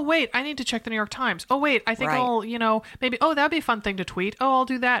like, oh wait, I need to check the New York Times. Oh wait, I think I'll maybe that'd be a fun thing to tweet. Oh, I'll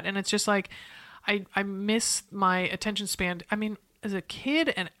do that, and it's just like I miss my attention span. I mean, as a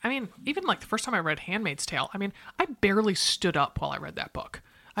kid, and I mean, even like the first time I read Handmaid's Tale, I mean, I barely stood up while I read that book.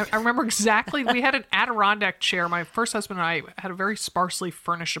 I remember exactly, we had an Adirondack chair. My first husband and I had a very sparsely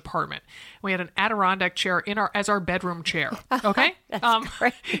furnished apartment. We had an Adirondack chair as our bedroom chair. Okay?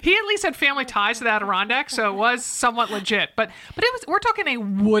 Great. He at least had family ties to the Adirondack, so it was somewhat legit. But we're talking a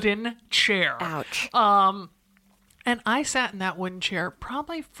wooden chair. Ouch. And I sat in that wooden chair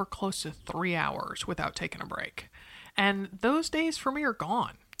probably for close to 3 hours without taking a break. And those days for me are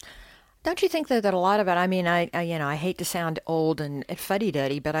gone. Don't you think that a lot of it, I mean, I hate to sound old and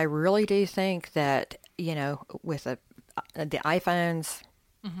fuddy-duddy, but I really do think that, with the iPhones,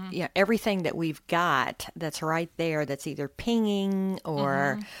 you know, everything that we've got that's right there, that's either pinging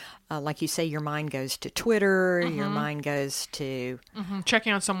or, like you say, your mind goes to Twitter, your mind goes to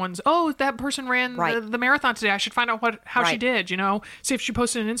checking on someone's, that person ran Right. the marathon today. I should find out how she Right. did, you know, see if she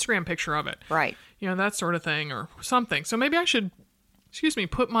posted an Instagram picture of it. right. You know, that sort of thing or something. So maybe I should,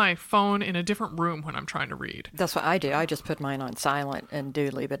 put my phone in a different room when I'm trying to read. That's what I do. I just put mine on silent and do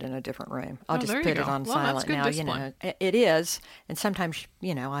leave it in a different room. I'll just there you put it go. on Well, that's silent good now. discipline. You know, it is, and sometimes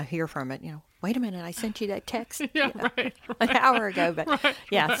I hear from it. Wait a minute, I sent you that text Right. an hour ago, but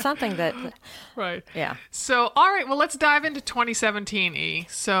something that Right. yeah. So, all right, well, let's dive into 2017, E.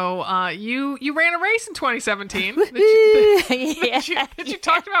 So, you ran a race in 2017 that you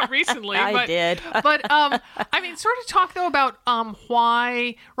talked about recently. I did. But, sort of talk, though, about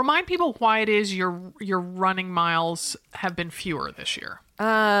remind people why it is your running miles have been fewer this year.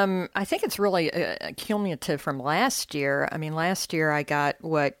 I think it's really cumulative from last year. I mean, last year I got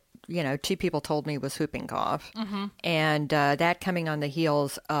what, 2 people told me was whooping cough. And that coming on the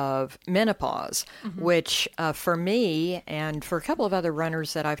heels of menopause, which for me and for a couple of other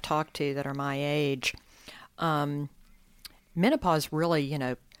runners that I've talked to that are my age, menopause really,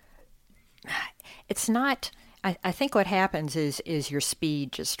 it's not... I think what happens is your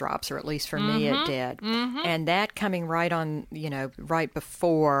speed just drops, or at least for me it did. And that coming right on, right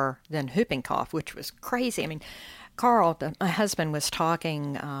before then whooping cough, which was crazy. I mean, Carl, my husband, was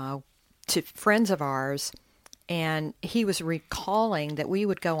talking to friends of ours, and he was recalling that we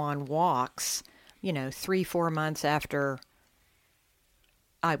would go on walks, 3-4 months after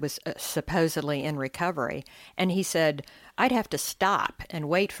I was supposedly in recovery. And he said, I'd have to stop and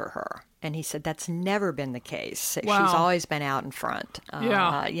wait for her. And he said, that's never been the case. Wow. She's always been out in front.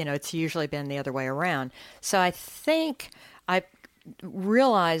 Yeah. It's usually been the other way around. So I think I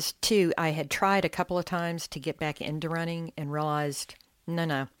realized, too, I had tried a couple of times to get back into running and realized,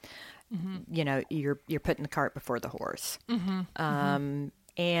 no. You're putting the cart before the horse.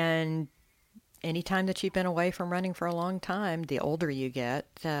 And anytime that you've been away from running for a long time, the older you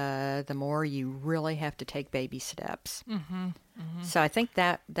get, the more you really have to take baby steps. So I think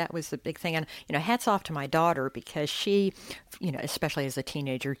that was the big thing. And, hats off to my daughter, because she, especially as a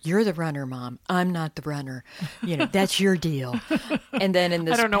teenager, you're the runner, Mom. I'm not the runner. That's your deal. And then in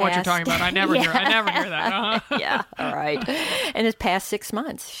this I don't know what you're talking about. I never hear that. Yeah, all right. In the past 6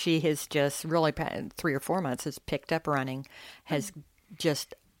 months, she has just really, 3 or 4 months, has picked up running, has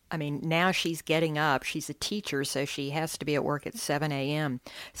just... now she's getting up. She's a teacher, so she has to be at work at 7 a.m.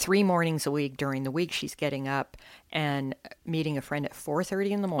 3 mornings a week during the week. She's getting up and meeting a friend at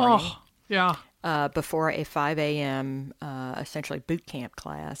 4:30 in the morning. Oh, yeah. Before a 5 a.m. Essentially boot camp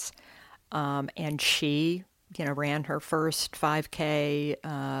class. And she, ran her first 5K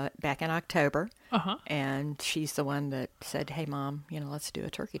back in October. And she's the one that said, hey, Mom, let's do a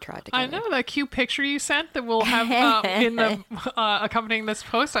turkey trot together. I know that cute picture you sent that we'll have in the accompanying this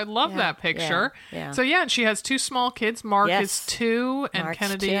post. I love that picture. Yeah. So, and she has 2 small kids. Mark is 2 and Mark's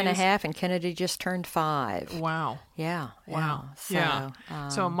Kennedy 2.5, and Kennedy just turned 5. Wow. Yeah. Wow. So,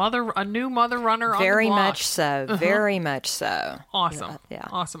 So a new mother runner very on the block. much so. Very much so. Awesome. Yeah.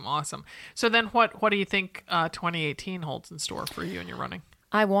 Awesome. So then what do you think 2018 holds in store for you and your running?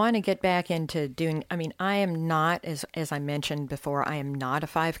 I want to get back into doing, I am not, as I mentioned before, I am not a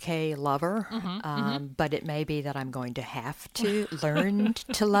 5K lover, but it may be that I'm going to have to learn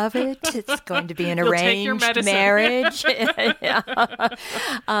to love it. It's going to be an arranged marriage.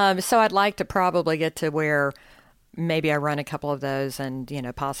 So I'd like to probably get to where maybe I run a couple of those and,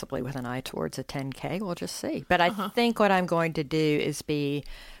 possibly with an eye towards a 10K. We'll just see. But I think what I'm going to do is be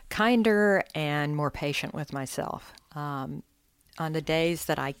kinder and more patient with myself. On the days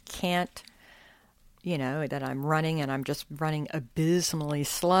that I can't, that I'm running and I'm just running abysmally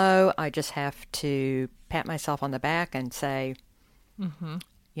slow, I just have to pat myself on the back and say,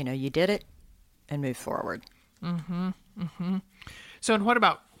 you did it, and move forward. So, and what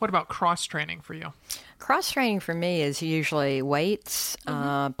about cross training for you? Cross training for me is usually weights,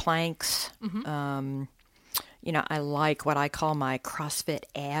 planks. I like what I call my CrossFit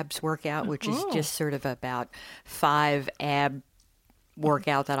abs workout, which is just sort of about 5 ab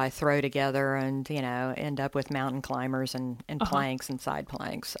workout that I throw together and, end up with mountain climbers and planks and side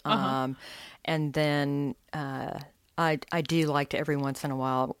planks. And then I do like to every once in a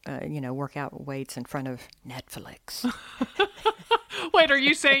while, work out weights in front of Netflix. Wait, are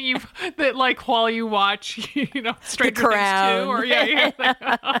you saying that like while you watch, Stranger Things 2? Or yeah.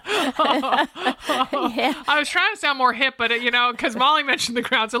 I was trying to sound more hip, but because Molly mentioned The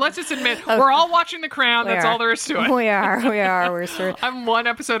Crown, so let's just admit we're all watching The Crown. That's all there is to it. We are. We're sort of... I'm 1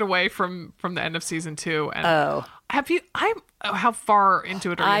 episode away from the end of season 2, and have you? How far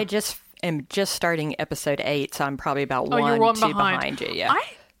into it are you? I am just starting episode 8, so I'm probably about you're one, two behind you. Yeah.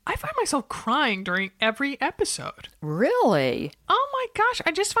 I find myself crying during every episode. Really? Oh my gosh,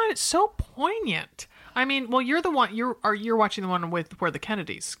 I just find it so poignant. I mean, well, you're the one. You're watching the one with where the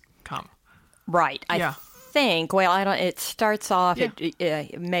Kennedys come. Right. I think. Well, I don't. It starts off. Yeah.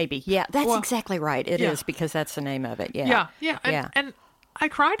 Maybe. Yeah. That's exactly right. It is because that's the name of it. Yeah. Yeah. And I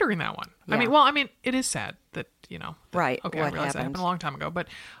cried during that one. Yeah. I mean, it is sad that Right. Okay, What I realize that happened happened a long time ago, but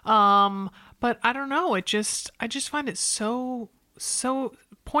I don't know. I just find it so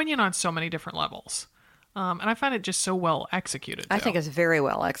poignant on so many different levels. And I find it just so well executed. I think it's very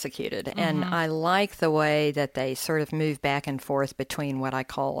well executed. And I like the way that they sort of move back and forth between what I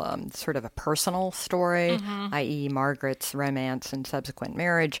call sort of a personal story, i.e. Margaret's romance and subsequent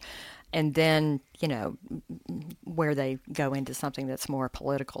marriage, and then, where they go into something that's more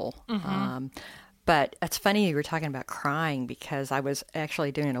political. But it's funny you were talking about crying, because I was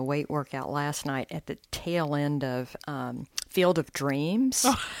actually doing a weight workout last night at the tail end of Field of Dreams,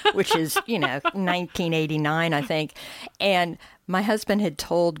 which is, 1989, I think. And my husband had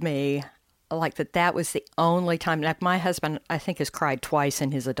told me, like, that was the only time. Like, my husband, I think, has cried twice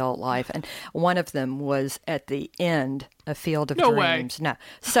in his adult life. And one of them was at the end of Field of Dreams. No.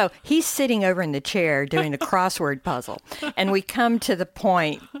 So he's sitting over in the chair doing a crossword puzzle. And we come to the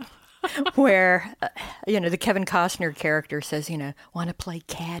point where, the Kevin Costner character says, want to play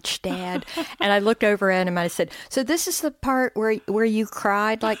catch, Dad? And I looked over at him and I said, so this is the part where you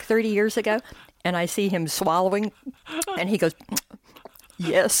cried like 30 years ago? And I see him swallowing, and he goes,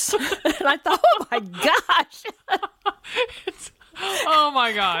 yes. And I thought, oh my gosh. Oh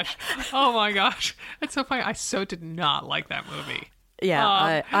my gosh. It's so funny. I so did not like that movie.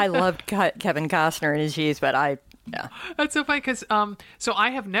 Yeah, I loved Kevin Costner in his youth, but yeah. That's so funny because so I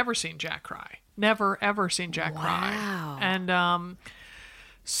have never seen Jack cry. Never, ever seen Jack cry. And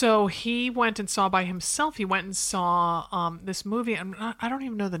so he went and saw by himself. He went and saw this movie. And I don't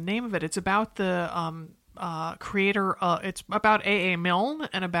even know the name of it. It's about the creator. It's about A.A. Milne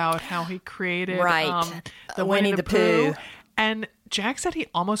and about how he created the Winnie the Pooh. And Jack said he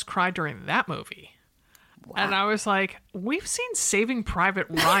almost cried during that movie. Wow. And I was like, we've seen Saving Private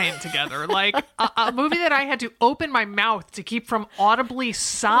Ryan together. Like a movie that I had to open my mouth to keep from audibly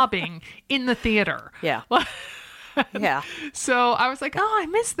sobbing in the theater. Yeah. Yeah. So I was like, oh, I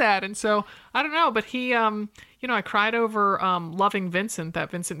missed that. And so I don't know, but he, I cried over Loving Vincent, that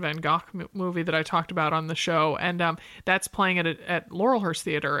Vincent van Gogh movie that I talked about on the show. And that's playing at Laurelhurst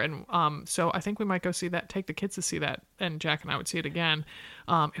Theater. And so I think we might go see that, take the kids to see that. And Jack and I would see it again.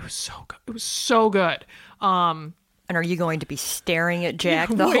 It was so good. It was so good. And are you going to be staring at Jack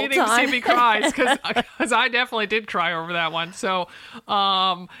the whole time? Waiting to see if he cries, because I definitely did cry over that one. So,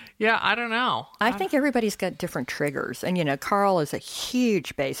 yeah, I don't know. I think everybody's got different triggers. And, Carl is a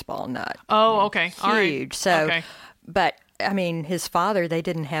huge baseball nut. Oh, okay. Huge. All right. So, okay. But, I mean, his father, they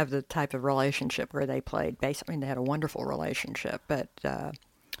didn't have the type of relationship where they played baseball. I mean, they had a wonderful relationship, but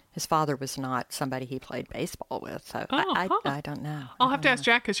his father was not somebody he played baseball with. So, I don't know. I'll have to ask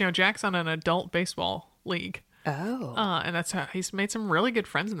Jack, because, Jack's on an adult baseball league. Oh. And that's how he's made some really good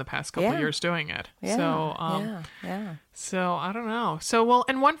friends in the past couple of years doing it. Yeah. So, yeah. So I don't know. So, well,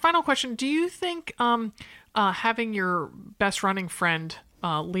 and one final question. Do you think having your best running friend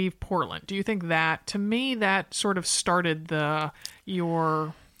leave Portland, do you think that, to me, that sort of started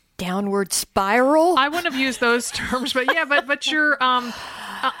your downward spiral? I wouldn't have used those terms, but yeah, but your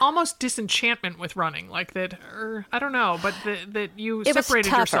almost disenchantment with running, like that, or I don't know, but that you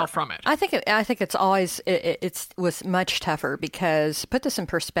separated yourself from it. I think it's always it was much tougher, because, put this in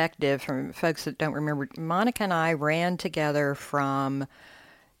perspective from folks that don't remember, Monica and I ran together from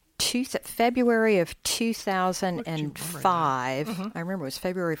February of 2005. I remember it was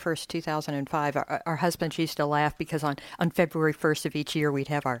February 1st, 2005. Our husbands used to laugh because on February 1st of each year, we'd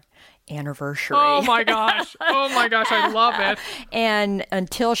have our anniversary. Oh my gosh. I love it. And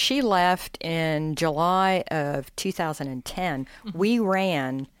until she left in July of 2010, we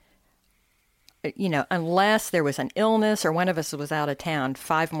ran, unless there was an illness or one of us was out of town,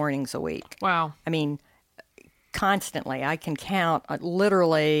 5 mornings a week. Wow. I mean, constantly. I can count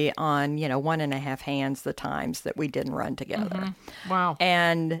literally on, 1.5 hands the times that we didn't run together. Wow.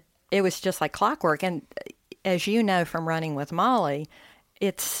 And it was just like clockwork. And as you know from running with Molly,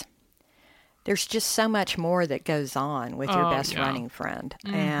 there's just so much more that goes on with your best running friend.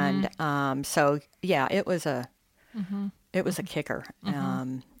 And so, yeah, it was a kicker.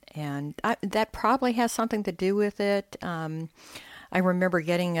 And that probably has something to do with it. I remember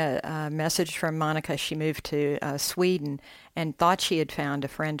getting a message from Monica. She moved to Sweden and thought she had found a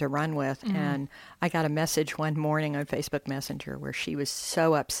friend to run with. And I got a message one morning on Facebook Messenger where she was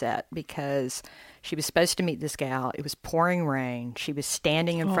so upset because she was supposed to meet this gal. It was pouring rain. She was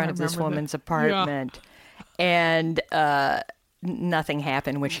standing in front of this woman's apartment. And nothing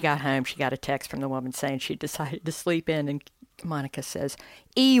happened. When she got home, she got a text from the woman saying she decided to sleep in. And Monica says,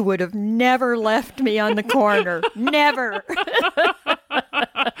 E would have never left me on the corner. Never.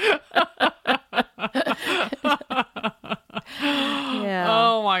 Yeah.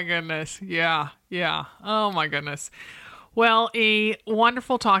 Oh, my goodness. Yeah. Yeah. Oh, my goodness. Well, E,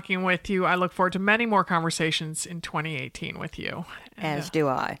 wonderful talking with you. I look forward to many more conversations in 2018 with you. And, As do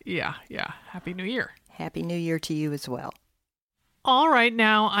I. Yeah. Yeah. Happy New Year. Happy New Year to you as well. All right,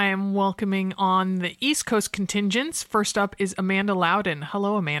 now I am welcoming on the East Coast contingents. First up is Amanda Loudon.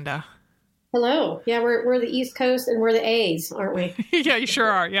 Hello, Amanda. Hello. Yeah, we're the East Coast and we're the A's, aren't we? Yeah, you sure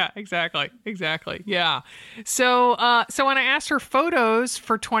are. Yeah, exactly. Yeah. So when I asked her photos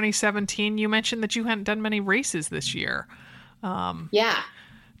for 2017, you mentioned that you hadn't done many races this year. Yeah.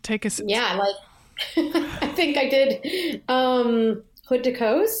 Take us. Yeah, like I think I did Hood to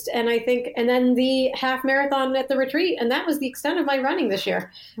Coast, and then the half marathon at the retreat, and that was the extent of my running this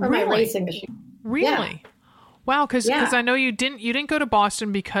year, or my racing this year. Really? Yeah. Wow, because I know you didn't go to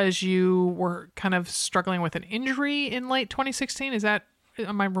Boston because you were kind of struggling with an injury in late 2016.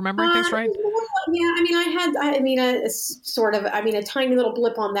 Am I remembering things right? Yeah, I mean, a tiny little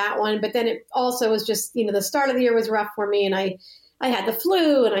blip on that one, but then it also was just, the start of the year was rough for me, and I had the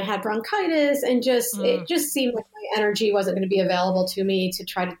flu and I had bronchitis, and it just seemed like my energy wasn't going to be available to me to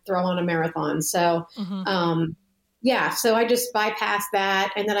try to throw on a marathon. So, so I just bypassed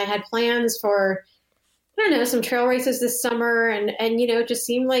that. And then I had plans for, I don't know, some trail races this summer, and it just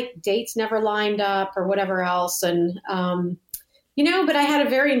seemed like dates never lined up or whatever else. And, but I had a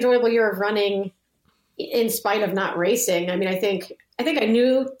very enjoyable year of running in spite of not racing. I mean, I think I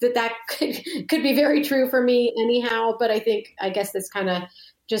knew that could be very true for me anyhow, but I guess this kind of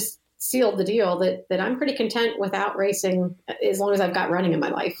just sealed the deal that I'm pretty content without racing as long as I've got running in my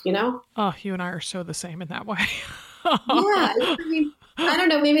life, Oh, you and I are so the same in that way. Yeah. I mean, I don't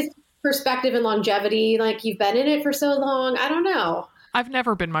know, maybe it's perspective and longevity, like you've been in it for so long. I don't know. I've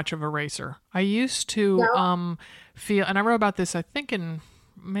never been much of a racer. I used to feel, and I wrote about this, I think in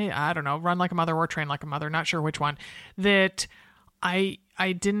May, I don't know, Run Like a Mother or Train Like a Mother, not sure which one, that I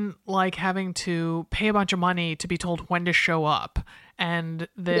didn't like having to pay a bunch of money to be told when to show up. And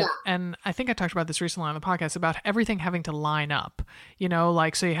and I think I talked about this recently on the podcast about everything having to line up,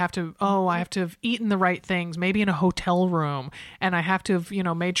 so you have to, I have to have eaten the right things, maybe in a hotel room. And I have to have,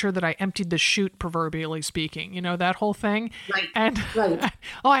 made sure that I emptied the chute, proverbially speaking, that whole thing. Right. And, right.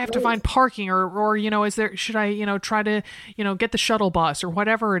 I have to find parking or, should I, try to, get the shuttle bus or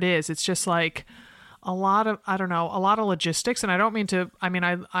whatever it is. It's just like, a lot of logistics. And I don't mean to,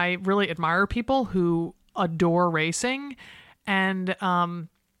 I really admire people who adore racing. And,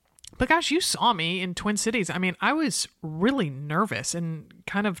 but gosh, you saw me in Twin Cities. I mean, I was really nervous and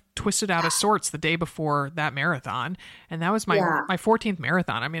kind of twisted out of sorts the day before that marathon. And that was my 14th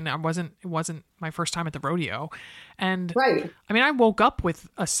marathon. I mean, it wasn't my first time at the rodeo. And I woke up with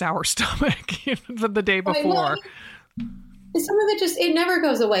a sour stomach the day before. Some of it never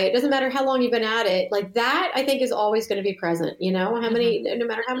goes away. It doesn't matter how long you've been at it. Like that, I think, is always going to be present. No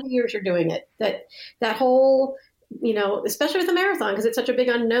matter how many years you're doing it, that whole, especially with a marathon, because it's such a big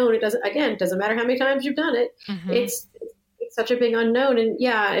unknown. It doesn't matter how many times you've done it. Mm-hmm. It's such a big unknown. And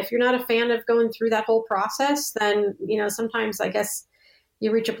if you're not a fan of going through that whole process, then, sometimes I guess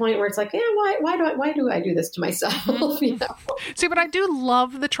you reach a point where it's like, why do I do this to myself? Mm-hmm. See, but I do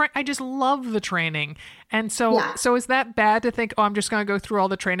love I just love the training. And so is that bad to think, I'm just going to go through all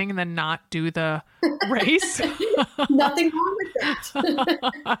the training and then not do the race? Nothing wrong with that.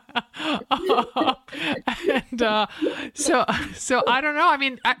 And so I don't know. I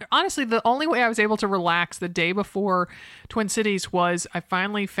mean, honestly, the only way I was able to relax the day before Twin Cities was I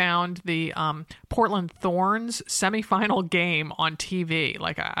finally found the Portland Thorns semifinal game on TV.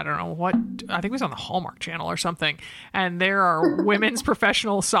 Like, I don't know what, I think it was on the Hallmark Channel or something. And they're our women's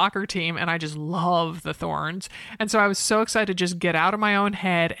professional soccer team. And I just love the Thorns. And so I was so excited to just get out of my own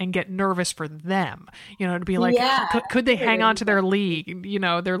head and get nervous for them, to be like, could they hang on to their lead,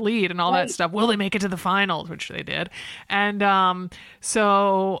 their lead and all that stuff? Will they make it to the finals? Which they did. And to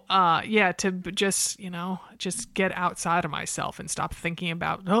just get outside of myself and stop thinking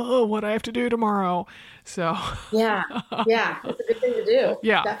about, what I have to do tomorrow. So it's a good thing to do.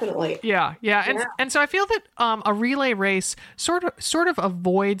 Yeah, definitely. Yeah. And so I feel that a relay race sort of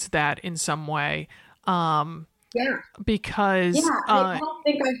avoids that in some way. Yeah. Because I don't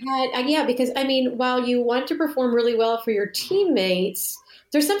think I had, because I mean, while you want to perform really well for your teammates,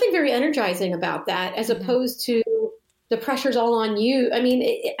 there's something very energizing about that as opposed to the pressure's all on you. I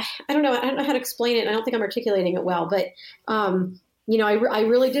mean, I don't know. I don't know how to explain it. I don't think I'm articulating it well, but, I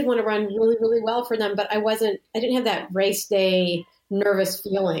really did want to run really, really well for them, but I didn't have that race day nervous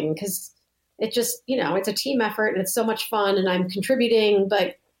feeling because it just, it's a team effort and it's so much fun and I'm contributing.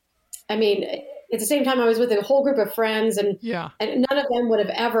 But I mean, at the same time, I was with a whole group of friends and none of them would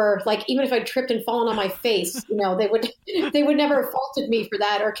have ever, like, even if I tripped and fallen on my face, they would never have faulted me for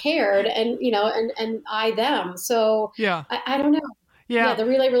that or cared. And, and I them. So I don't know. Yeah. The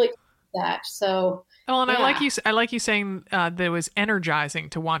relay really that. So. Well, and I like you saying that it was energizing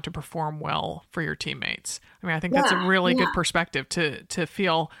to want to perform well for your teammates. I mean, I think that's a really good perspective to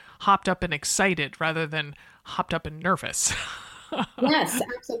feel hopped up and excited rather than hopped up and nervous. Yes,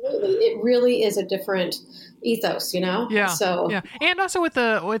 absolutely. It really is a different ethos, Yeah. So and also with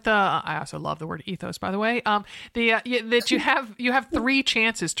the I also love the word ethos, by the way. That you have 3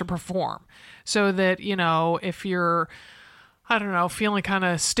 chances to perform, so that if you're, I don't know, feeling kind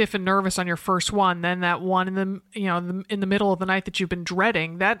of stiff and nervous on your first one, then that one in the middle of the night that you've been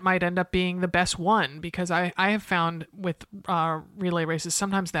dreading, that might end up being the best one. Because I have found with relay races,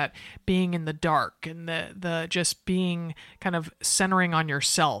 sometimes that being in the dark and the just being kind of centering on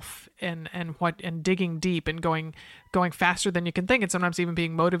yourself and digging deep and going faster than you can think, and sometimes even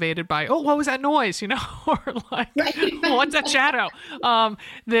being motivated by, oh, what was that noise, or like, well, what's that shadow?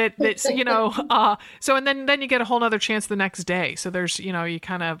 So and then you get a whole nother chance the next day. So there's, you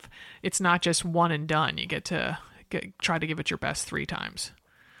kind of, it's not just one and done. You get to try to give it your best 3 times.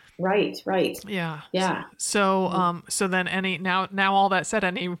 Right. Yeah. Yeah. So then now all that said,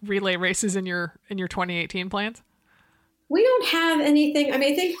 any relay races in your 2018 plans? We don't have anything. I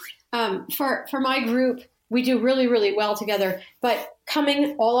mean, I think for my group, we do really, really well together, but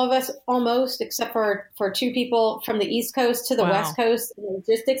coming, all of us almost, except for 2 people from the East Coast to the West Coast, and the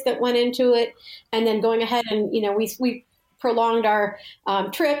logistics that went into it, and then going ahead and, we prolonged our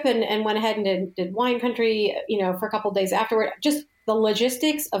trip and went ahead and did wine country, for a couple of days afterward. Just the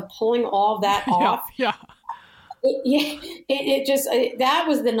logistics of pulling all that off. Yeah. That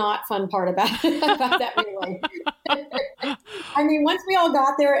was the not fun part about that relay. I mean, once we all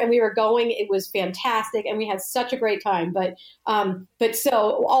got there and we were going, it was fantastic and we had such a great time. But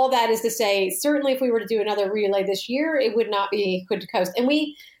so all of that is to say, certainly if we were to do another relay this year, it would not be Hood to Coast. And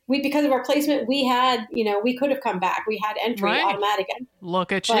we because of our placement, we had, we could have come back. We had entry, automatic entry.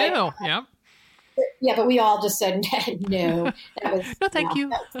 Look at you. Yep. Yeah, but we all just said no. That was no, thank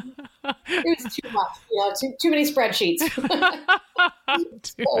you. It was too much, too many spreadsheets.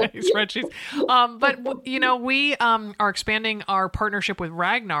 Too many spreadsheets. But we are expanding our partnership with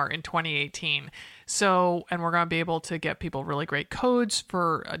Ragnar in 2018. So, and we're going to be able to get people really great codes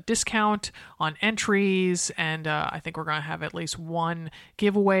for a discount on entries. And I think we're going to have at least one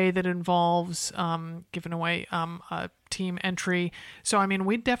giveaway that involves giving away a team entry. So, I mean,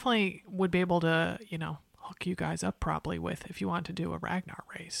 we definitely would be able to, hook you guys up probably with, if you want to do a Ragnar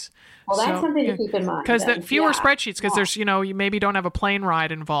race. Well, that's something to keep in mind. Because fewer spreadsheets, because there's, you maybe don't have a plane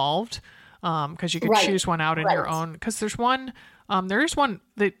ride involved, because you could choose one out in your own. Because there's one, there is one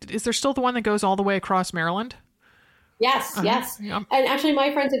is there still the one that goes all the way across Maryland? Yes, yes. Yeah. And actually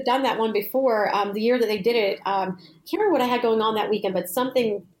my friends have done that one before. The year that they did it, I can't remember what I had going on that weekend, but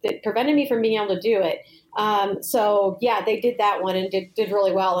something that prevented me from being able to do it. So yeah, they did that one and did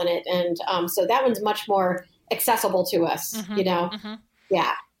really well in it. And so that one's much more accessible to us, Mm-hmm.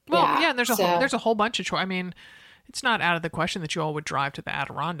 Yeah. Well, yeah, and there's a whole bunch of choice. I mean, it's not out of the question that you all would drive to the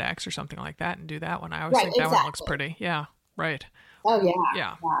Adirondacks or something like that and do that one. I always think that one looks pretty. Yeah, right. Oh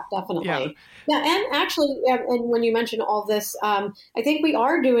yeah, definitely. Yeah, and actually, and when you mentioned all this, I think we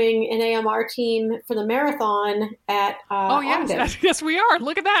are doing an AMR team for the marathon at. Yes, we are.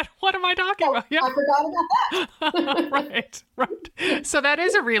 Look at that. What am I talking about? Yeah, I forgot about that. Right. So that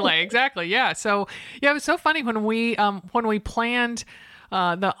is a relay, exactly. Yeah. So it was so funny when we planned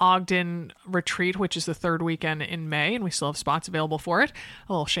the Ogden retreat, which is the 3rd weekend in May, and we still have spots available for it.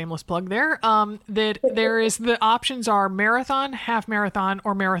 A little shameless plug there. That there is, the options are marathon, half marathon,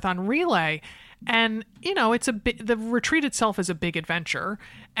 or marathon relay. And, it's the retreat itself is a big adventure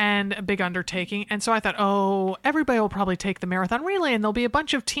and a big undertaking. And so I thought, everybody will probably take the marathon relay, and there'll be a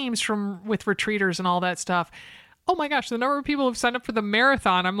bunch of teams with retreaters and all that stuff. Oh my gosh, the number of people who've signed up for the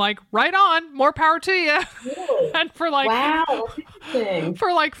marathon, I'm like, right on, more power to you. Really? And for like, wow, that's interesting.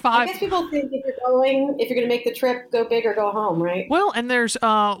 For like 5. I guess people think if you're going to make the trip, go big or go home, right? Well, and there's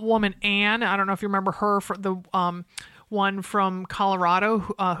a woman, Anne, I don't know if you remember her, for the one from Colorado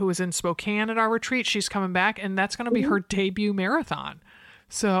who was in Spokane at our retreat. She's coming back, and that's going to be her debut marathon.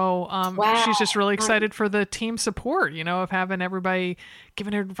 So she's just really excited for the team support, of having everybody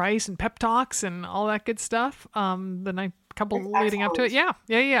giving her advice and pep talks and all that good stuff. The night couple leading up to it.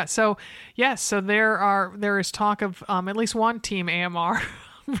 Yeah. So there is talk of at least one team AMR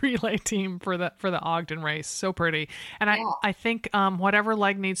relay team for the Ogden race. So pretty. And I think whatever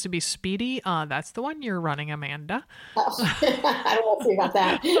leg needs to be speedy, that's the one you're running, Amanda. I don't want to see about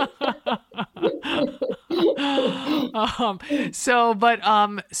that.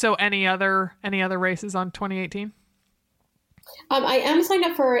 So any other races on 2018? I am signed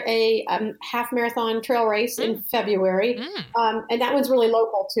up for a half marathon trail race in February, and that one's really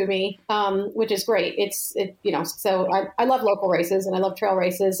local to me, which is great. So I love local races and I love trail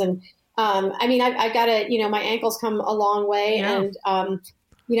races, and I've got to, my ankles come a long way, and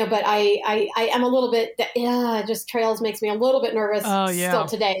but I am a little bit, just trails makes me a little bit nervous still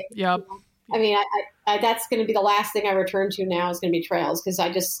today. Yep. I that's going to be the last thing I return to now is going to be trails, because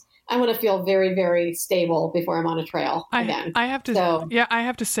I want to feel very, very stable before I'm on a trail again. I have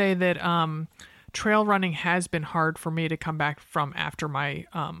to say that trail running has been hard for me to come back from after my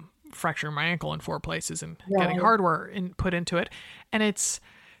fracturing my ankle in 4 places and getting hardware put into it. And it's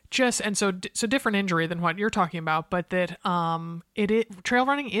just, and so different injury than what you're talking about, but that trail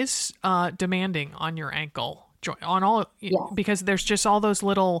running is demanding on your ankle joint, on all, because there's just all those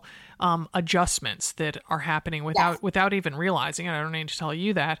little adjustments that are happening without even realizing it. I don't need to tell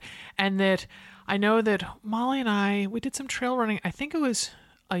you that. And that I know that Molly and we did some trail running. I think it was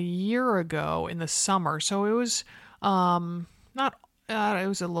a year ago in the summer. So it was it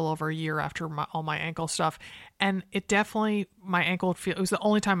was a little over a year after all my ankle stuff. And it definitely, it was the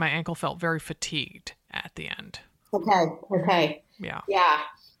only time my ankle felt very fatigued at the end. Okay. Yeah.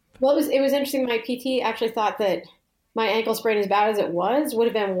 Well, it was interesting. My PT actually thought that my ankle sprain, as bad as it would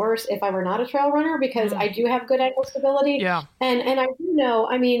have been worse if I were not a trail runner, because I do have good ankle stability. Yeah. And I do know,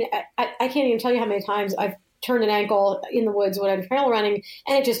 I can't even tell you how many times I've turned an ankle in the woods when I'm trail running,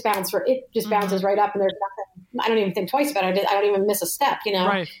 and it just bounces right up, and there's nothing. I don't even think twice about it. I don't even miss a step,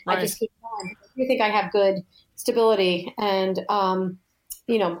 Right. I just keep going. I do think I have good stability, and,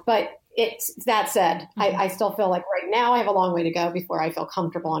 but it's that said, I still feel like right now I have a long way to go before I feel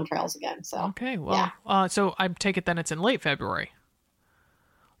comfortable on trails again. So, okay. Well, so I take it then it's in late February,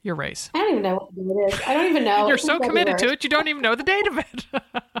 your race. I don't even know what day it is. I don't even know. You're so committed to it. You don't even know the date of it.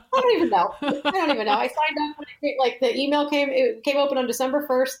 I don't even know. I signed up when the email it came open on December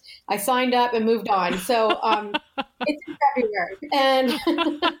 1st. I signed up and moved on. So it's in February. And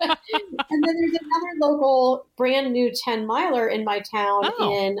and then there's another local brand new 10 miler in my town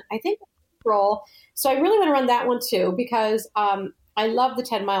in, I think, April. So I really want to run that one too, because I love the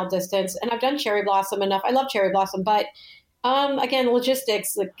 10 mile distance, and I've done Cherry Blossom enough. I love Cherry Blossom, but again,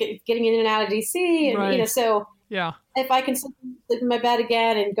 logistics, like getting in and out of DC, and so if I can sleep in my bed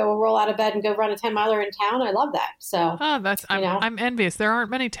again and go roll out of bed and go run a 10 miler in town, I love that. So I'm envious. There aren't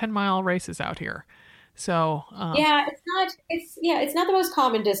many 10-mile races out here, so it's not the most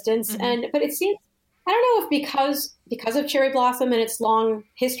common distance, but it seems, I don't know if because of Cherry Blossom and its long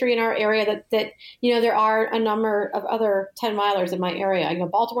history in our area that there are a number of other 10 milers in my area.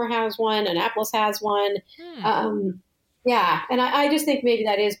 Baltimore has one, Annapolis has one. And I just think maybe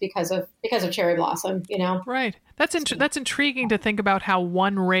that is because of Cherry Blossom, Right. That's intriguing to think about how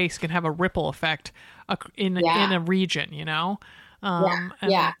one race can have a ripple effect in a region,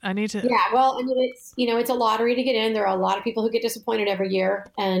 I need to. Yeah. Well, it's a lottery to get in. There are a lot of people who get disappointed every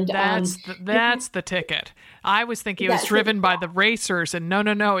year, and that's the ticket. I was thinking it was driven by the racers, and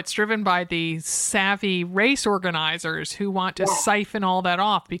no, it's driven by the savvy race organizers who want to siphon all that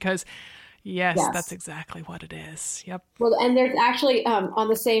off because. Yes, that's exactly what it is. Yep. Well, and there's actually on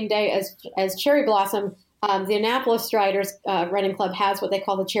the same day as Cherry Blossom, the Annapolis Striders Running Club has what they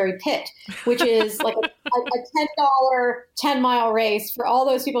call the Cherry Pit, which is like a $10 10-mile race for all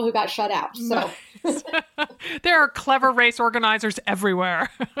those people who got shut out. So there are clever race organizers everywhere.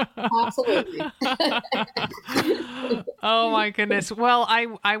 Absolutely. Oh my goodness. Well,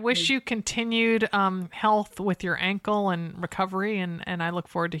 I wish you continued health with your ankle and recovery, and I look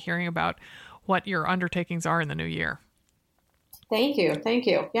forward to hearing about what your undertakings are in the new year. Thank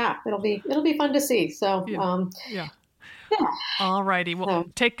you. Yeah, it'll be fun to see. So, yeah. All righty. Well,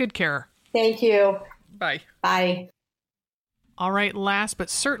 take good care. Thank you. Bye. Bye. All right. Last but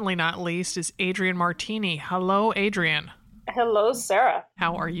certainly not least is Adrienne Martini. Hello, Adrienne. Hello, Sarah.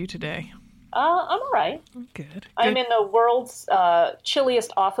 How are you today? I'm all right. Good. I'm in the world's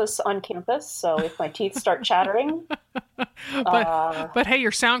chilliest office on campus, so if my teeth start chattering... But hey,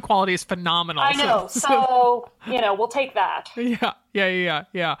 your sound quality is phenomenal. I know, so we'll take that.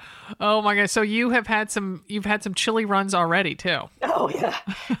 Yeah. Oh my God. So you've had some chilly runs already too. Oh yeah.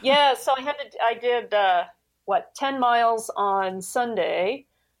 Yeah, so I did 10 miles on Sunday,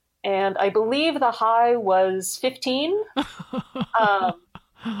 and I believe the high was 15.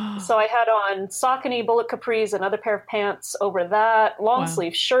 So I had on Saucony bullet capris, another pair of pants over that, long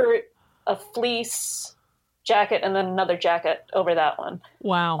sleeve shirt, a fleece jacket, and then another jacket over that one.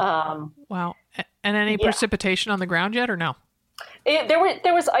 Wow. Wow. And any precipitation on the ground yet, or no? There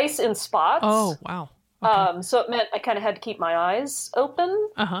was ice in spots. Oh, wow. Okay. So it meant I kind of had to keep my eyes open.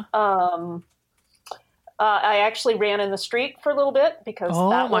 Uh-huh. I actually ran in the street for a little bit because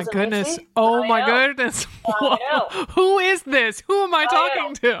that was icy. Oh my goodness. I know. Who is this? Who am I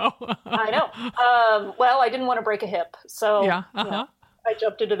talking to? I know. Well, I didn't want to break a hip, so yeah. Uh-huh. I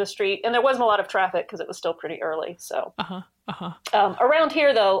jumped into the street, and there wasn't a lot of traffic because it was still pretty early. So around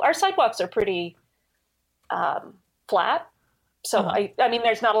here, though, our sidewalks are pretty flat. So I mean,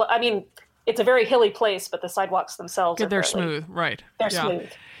 there's not a. I mean, it's a very hilly place, but the sidewalks themselves they're smooth, right? They're smooth.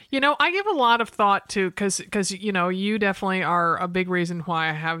 I give a lot of thought to because you definitely are a big reason why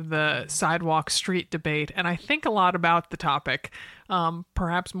I have the sidewalk street debate, and I think a lot about the topic,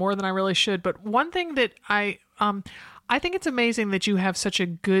 perhaps more than I really should. But one thing that I think it's amazing that you have such a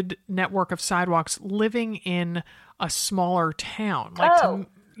good network of sidewalks living in a smaller town.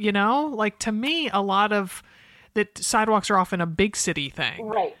 To me, a lot of that sidewalks are often a big city thing,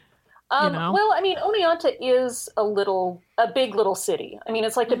 right? Well, I mean, Oneonta is a big little city. I mean,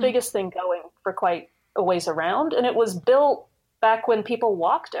 it's like the biggest thing going for quite a ways around, and it was built back when people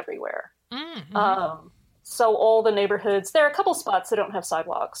walked everywhere. Mm-hmm. So all the neighborhoods, there are a couple spots that don't have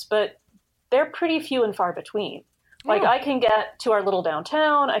sidewalks, but they're pretty few and far between. Like I can get to our little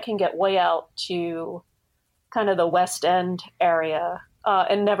downtown, I can get way out to kind of the West End area,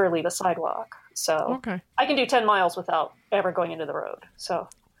 and never leave a sidewalk. So I can do 10 miles without ever going into the road. So.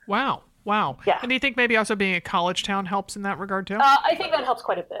 Wow. Yeah. And do you think maybe also being a college town helps in that regard too? I think that helps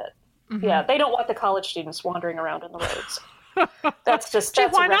quite a bit. Mm-hmm. Yeah, they don't want the college students wandering around in the roads. That's just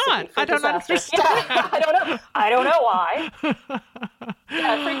why a recipe not? for I don't disaster. understand. Yeah, I don't know why.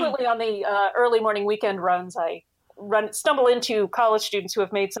 Yeah, frequently on the early morning weekend runs, I stumble into college students who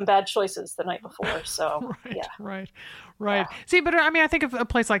have made some bad choices the night before. So Right. Yeah. See, but I mean, I think of a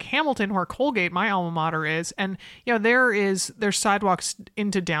place like Hamilton, where Colgate, my alma mater, is, and there's sidewalks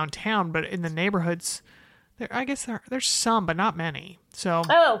into downtown, but in the neighborhoods, I guess there's some, but not many. So.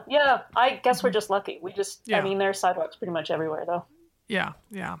 Oh yeah, I guess we're just lucky. I mean, there's sidewalks pretty much everywhere, though. Yeah.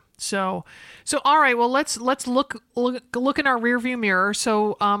 So all right. Well, let's look in our rearview mirror.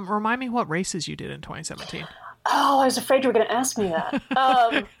 So, remind me what races you did in 2017. Oh, I was afraid you were going to ask me that.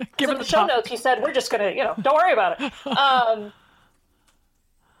 In the show notes, you said we're just going to, don't worry about it.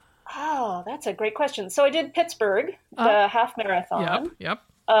 That's a great question. So I did Pittsburgh, the half marathon. Yep.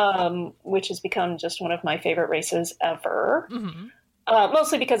 Which has become just one of my favorite races ever. Mm-hmm.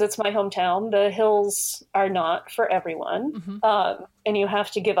 Mostly because it's my hometown. The hills are not for everyone. Mm-hmm. And you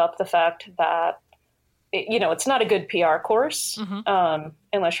have to give up the fact that, it's not a good PR course,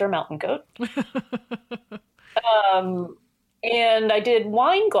 unless you're a mountain goat. And I did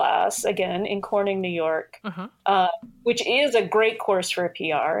Wineglass again in Corning, New York, which is a great course for a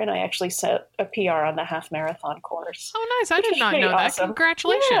PR. And I actually set a PR on the half marathon course. Oh, nice. I did not know that.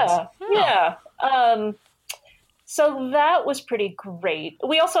 Congratulations. Yeah. So that was pretty great.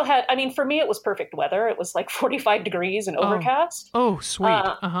 We also had, for me, it was perfect weather. It was like 45 degrees and overcast. Oh, sweet.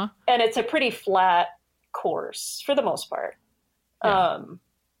 And it's a pretty flat course for the most part. Yeah.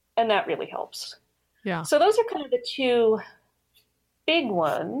 And that really helps. Yeah. So those are kind of the two big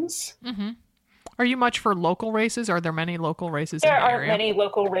ones. Mm-hmm. Are you much for local races? Are there many local races in the area? There aren't many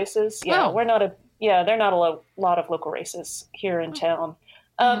local races. Yeah, there are not a lot of local races here in town.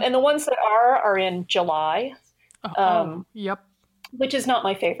 And the ones that are in July. Yep. Which is not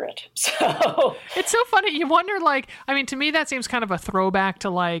my favorite. So it's so funny. You wonder, to me, that seems kind of a throwback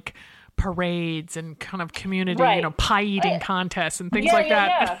to parades and kind of community, pie eating contests and things like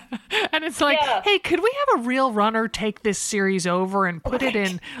that. Yeah. And it's like, hey, could we have a real runner take this series over and put it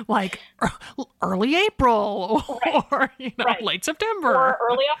in early April or late September or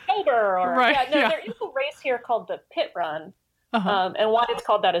early October? There is a race here called the Pit Run, and why it's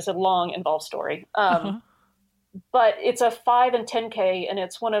called that is a long, involved story. But it's a 5 and 10K, and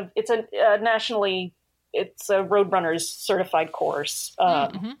it's nationally, it's a Roadrunners certified course.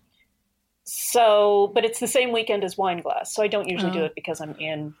 but it's the same weekend as Wineglass, so I don't usually do it because I'm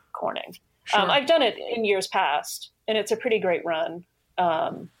in Corning. Sure. I've done it in years past, and it's a pretty great run,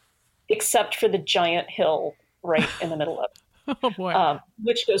 except for the giant hill right in the middle of it, Oh boy.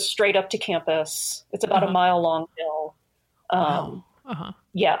 which goes straight up to campus. It's about a mile-long hill. Wow.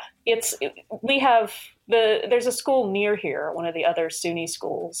 Yeah, there's a school near here, one of the other SUNY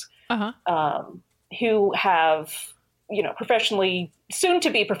schools, who have, soon to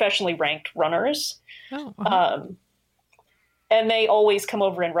be professionally ranked runners. And they always come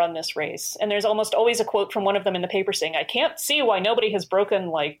over and run this race. And there's almost always a quote from one of them in the paper saying, "I can't see why nobody has broken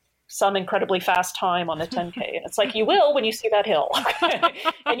like some incredibly fast time on the 10K." And it's like, you will when you see that hill.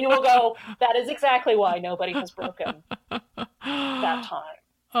 And you will go, that is exactly why nobody has broken that time.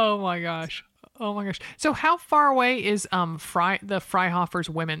 Oh my gosh. So how far away is the Freihofers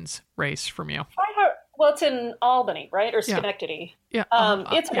women's race from you? Well, it's in Albany, right? Or Schenectady. Yeah.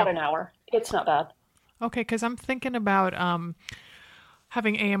 It's about an hour. It's not bad. Okay, because I'm thinking about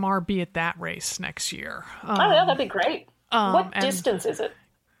having AMR be at that race next year. Yeah, that'd be great. What distance is it?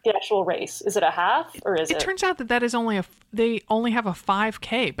 The actual race? Is it a half or is it? It turns out that is they only have a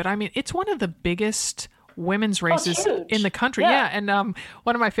 5K, but I mean, it's one of the biggest women's races in the country. Yeah. And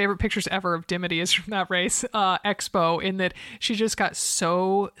one of my favorite pictures ever of Dimity is from that race, Expo, in that she just got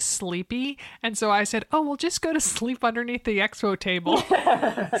so sleepy. And so I said, oh, we'll just go to sleep underneath the Expo table.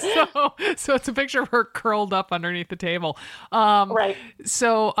 So it's a picture of her curled up underneath the table. Right.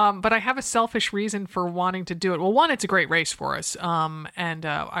 So, but I have a selfish reason for wanting to do it. Well, one, it's a great race for us. And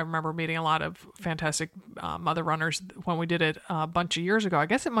I remember meeting a lot of fantastic mother runners when we did it a bunch of years ago. I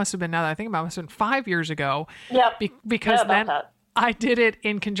guess it must have been, now that I think about it, must have been 5 years ago. Yep. Because then I did it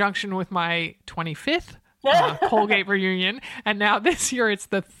in conjunction with my 25th Colgate reunion, and now this year it's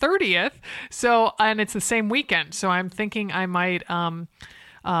the 30th. So, and it's the same weekend. So I'm thinking I might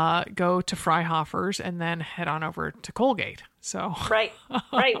go to Freihofers and then head on over to Colgate. So right.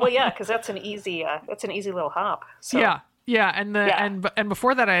 Well, yeah, because that's an easy little hop. So. Yeah, and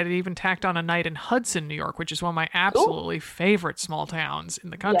before that, I had even tacked on a night in Hudson, New York, which is one of my absolutely favorite small towns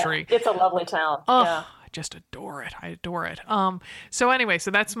in the country. Yeah, it's a lovely town. Oh, yeah. I just adore it. I adore it. So anyway,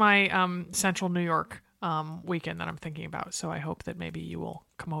 so that's my Central New York weekend that I'm thinking about. So I hope that maybe you will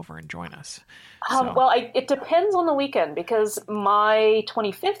come over and join us. Well, it depends on the weekend because my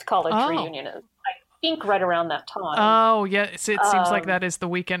 25th college reunion is, I think, right around that time. Oh, yeah. It seems like that is the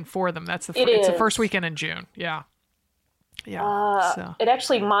weekend for them. It's the first weekend in June. Yeah. Yeah. So. It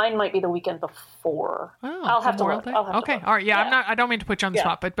actually, mine might be the weekend before. Oh, I'll have to look. Okay. To look. All right. Yeah. I don't mean to put you on the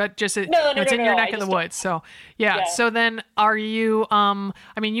spot, but just it's in your neck of the woods. So yeah. So then, are you? I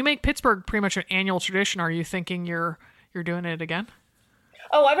mean, you make Pittsburgh pretty much an annual tradition. Are you thinking you're doing it again?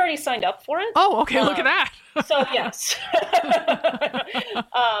 Oh, I've already signed up for it. Oh, okay. Look at that. So yes.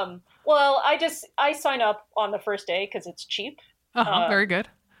 Well, I sign up on the first day because it's cheap. Very good.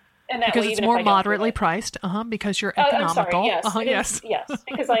 And that because way, it's more moderately priced, because you're economical. I'm sorry, yes,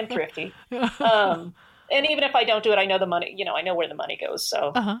 because I'm thrifty. And even if I don't do it, I know the money. I know where the money goes,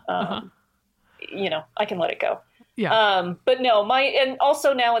 so I can let it go. Yeah. But no, and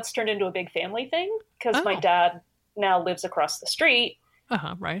also now it's turned into a big family thing because my dad now lives across the street.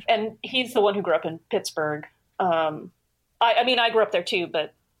 Right. And he's the one who grew up in Pittsburgh. I mean, I grew up there too,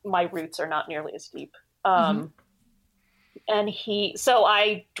 but my roots are not nearly as deep. And so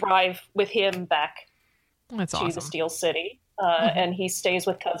I drive with him back to the Steel City, and he stays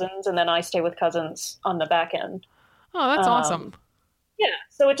with cousins, and then I stay with cousins on the back end. Oh, that's awesome. Yeah,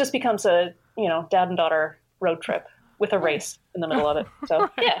 so it just becomes a dad and daughter road trip with a race in the middle of it. So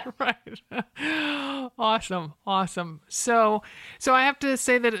right. Awesome. So I have to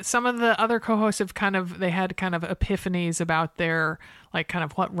say that some of the other co-hosts have they had epiphanies about their kind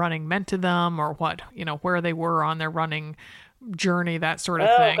of what running meant to them, or what where they were on their running journey, that sort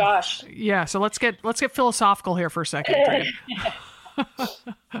of thing. Oh gosh. Yeah. So let's get philosophical here for a second.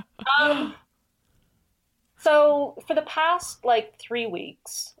 So for the past 3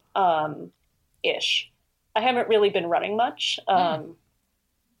 weeks, ish, I haven't really been running much.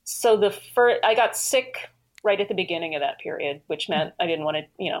 So I got sick right at the beginning of that period, which meant I didn't want to,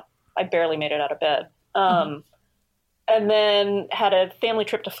 I barely made it out of bed. And then had a family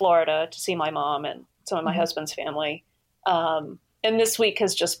trip to Florida to see my mom and some of my husband's family. And this week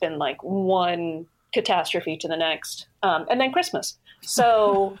has just been one catastrophe to the next. And then Christmas.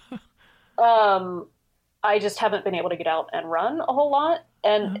 So I just haven't been able to get out and run a whole lot.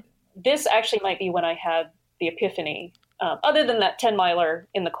 And this actually might be when I had the epiphany, other than that 10-miler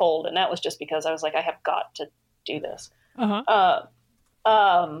in the cold. And that was just because I was like, I have got to do this.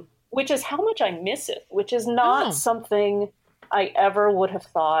 Which is how much I miss it, which is not something I ever would have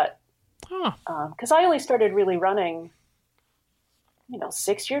thought Because I only started really running,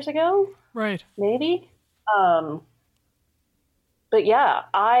 6 years ago. Right. Maybe. But yeah,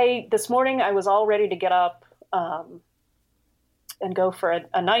 this morning I was all ready to get up and go for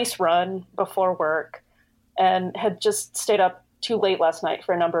a nice run before work, and had just stayed up too late last night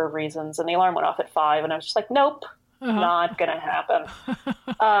for a number of reasons. And the alarm went off at 5, and I was just like, nope, not going to happen.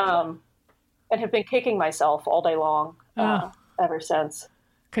 And have been kicking myself all day long ever since.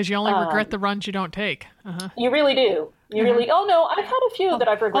 Because you only regret the runs you don't take. You really do. You really. Oh no, I've had a few that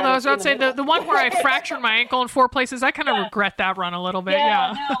I've regretted. Although I was about to say the one where I fractured my ankle in 4 places, I kind of regret that run a little bit.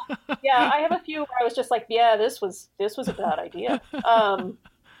 Yeah. No. Yeah, I have a few where I was just like, yeah, this was a bad idea.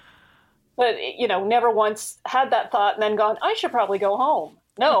 But never once had that thought and then gone, I should probably go home.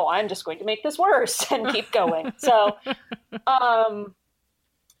 No, I'm just going to make this worse and keep going. So,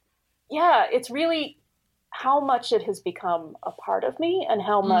 yeah, it's really how much it has become a part of me, and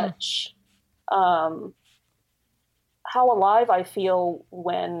how much, how alive I feel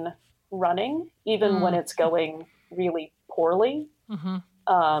when running, even when it's going really poorly,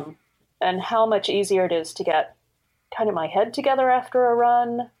 and how much easier it is to get kind of my head together after a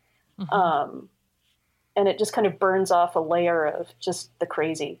run. And it just kind of burns off a layer of just the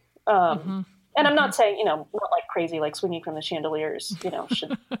crazy. And I'm not saying, not like crazy, like swinging from the chandeliers,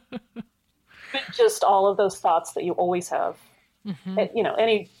 should, but just all of those thoughts that you always have,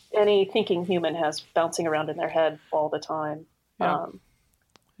 any thinking human has bouncing around in their head all the time.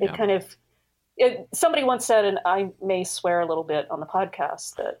 Somebody once said, and I may swear a little bit on the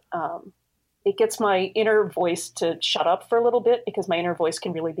podcast, that, it gets my inner voice to shut up for a little bit, because my inner voice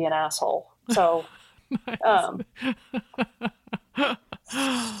can really be an asshole. So,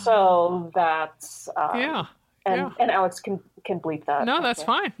 so that's, and Alex can bleep that. No, that's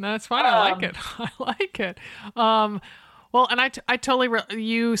fine. That's fine. I like it. I like it. Well, and I totally,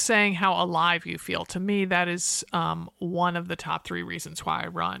 you saying how alive you feel, to me, that is one of the top 3 reasons why I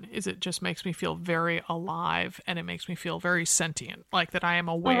run, is it just makes me feel very alive, and it makes me feel very sentient, like that I am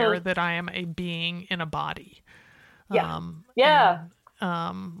aware that I am a being in a body. And,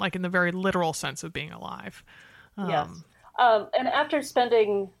 like in the very literal sense of being alive. Yes. And after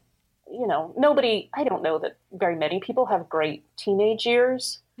spending, I don't know that very many people have great teenage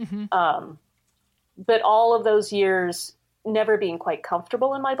years. But all of those years never being quite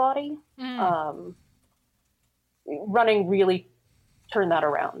comfortable in my body, running really turned that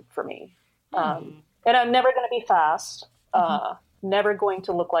around for me. And I'm never going to be fast, never going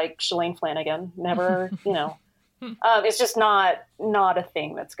to look like Shalane Flanagan, never, it's just not a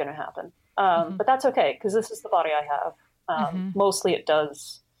thing that's going to happen. But that's okay, because this is the body I have. Mostly it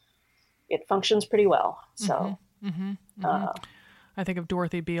functions pretty well. So, I think of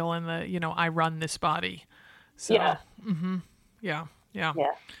Dorothy Beale in the, I run this body. So, yeah.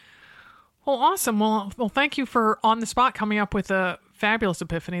 Well, awesome. Well, thank you for on the spot coming up with a fabulous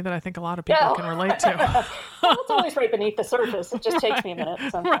epiphany that I think a lot of people can relate to. Well, it's always right beneath the surface. It just takes me a minute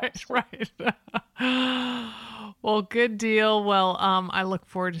sometimes. Right. Well, good deal. Well, I look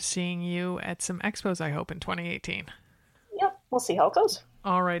forward to seeing you at some expos, I hope, in 2018. Yep. We'll see how it goes.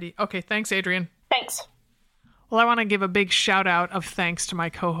 Alrighty. Okay. Thanks, Adrienne. Thanks. Well, I want to give a big shout out of thanks to my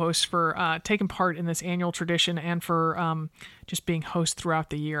co-hosts for taking part in this annual tradition, and for just being hosts throughout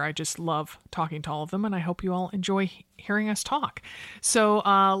the year. I just love talking to all of them, and I hope you all enjoy hearing us talk. So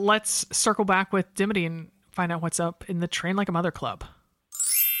let's circle back with Dimity and find out what's up in the Train Like a Mother Club.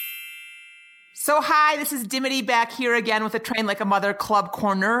 So hi, this is Dimity back here again with the Train Like a Mother Club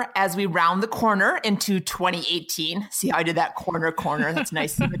Corner as we round the corner into 2018. See how I did that corner? That's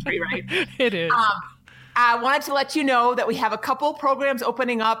nice symmetry, right? It is. I wanted to let you know that we have a couple programs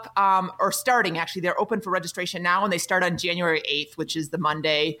opening up, or starting, actually. They're open for registration now, and they start on January 8th, which is the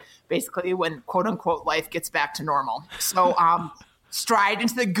Monday, basically, when quote-unquote life gets back to normal. So stride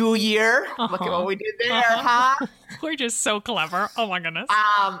into the goo year. Look at what we did there, huh? We're just so clever. Oh, my goodness.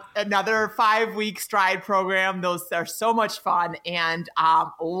 Another 5-week stride program. Those are so much fun, and a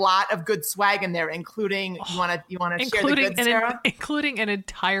lot of good swag in there, including, you want to share the goods, Sarah? Including an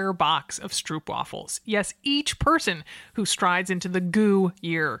entire box of Stroop waffles. Yes, each person who strides into the goo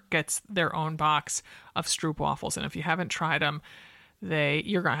year gets their own box of Stroop waffles, and if you haven't tried them,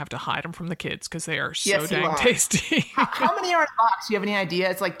 you're going to have to hide them from the kids, because they are so dang tasty. How many are in a box? Do you have any idea?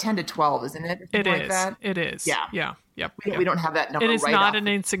 It's like 10 to 12, isn't it? It is. Like that? It is. Yeah. Yep. We don't have that number. It is right not an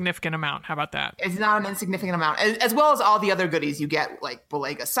insignificant amount. How about that? It's not an insignificant amount, as well as all the other goodies you get, like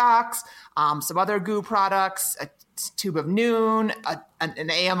Belega socks, some other goo products, a tube of Noon, an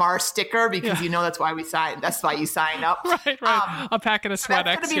AMR sticker, because that's why we signed. That's why you signed up. Right. A packet of Sweat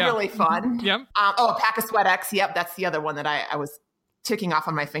X. That's going to be really fun. Yep. A pack of Sweat X. Yep. That's the other one that I was ticking off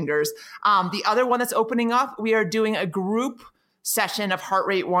on my fingers. The other one that's opening up, we are doing a group session of Heart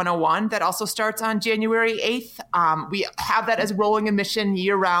Rate 101 that also starts on January 8th. We have that as rolling admission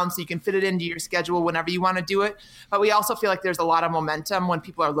year round, so you can fit it into your schedule whenever you want to do it. But we also feel like there's a lot of momentum when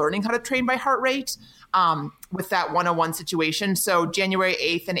people are learning how to train by heart rate with that 101 situation. So January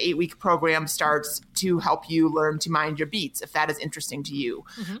 8th, an 8-week program starts to help you learn to mind your beats, if that is interesting to you.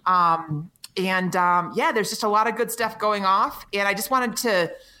 There's just a lot of good stuff going off. And I just wanted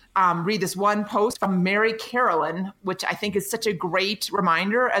to read this one post from Mary Carolyn, which I think is such a great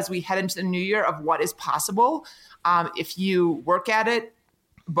reminder as we head into the new year of what is possible if you work at it,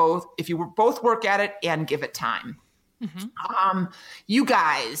 both work at it and give it time. You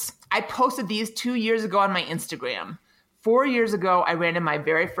guys, I posted these 2 years ago on my Instagram. 4 years ago, I ran in my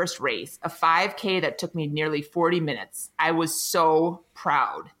very first race, a 5K that took me nearly 40 minutes. I was so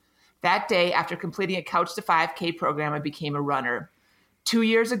proud. That day, after completing a Couch to 5K program, I became a runner. 2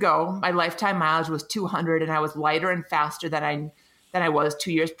 years ago, my lifetime mileage was 200, and I was lighter and faster than I was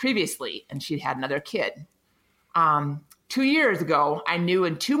 2 years previously, and she'd had another kid. 2 years ago, I knew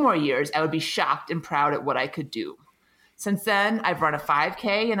in 2 more years I would be shocked and proud at what I could do. Since then, I've run a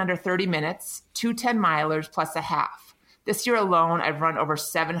 5K in under 30 minutes, 2 10-milers plus a half. This year alone, I've run over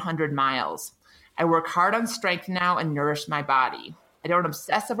 700 miles. I work hard on strength now and nourish my body. I don't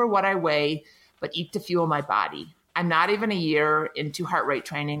obsess over what I weigh, but eat to fuel my body. I'm not even a year into heart rate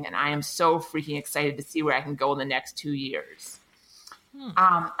training, and I am so freaking excited to see where I can go in the next 2 years.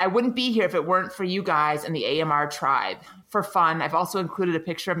 I wouldn't be here if it weren't for you guys and the AMR tribe. For fun, I've also included a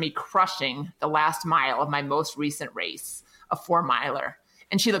picture of me crushing the last mile of my most recent race, a 4-miler.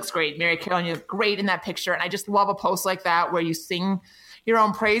 And she looks great. Mary Carolyn, you look great in that picture. And I just love a post like that where you sing your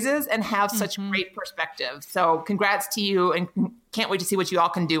own praises and have such great perspective. So congrats to you, and can't wait to see what you all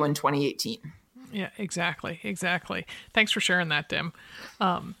can do in 2018. Yeah, exactly. Thanks for sharing that, Dim.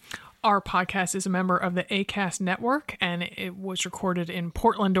 Our podcast is a member of the ACAST network, and it was recorded in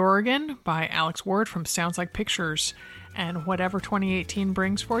Portland, Oregon by Alex Ward from Sounds Like Pictures. And whatever 2018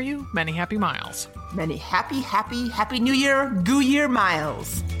 brings for you, many happy miles. Many happy New Year, Goo Year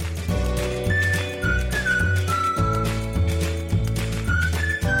miles.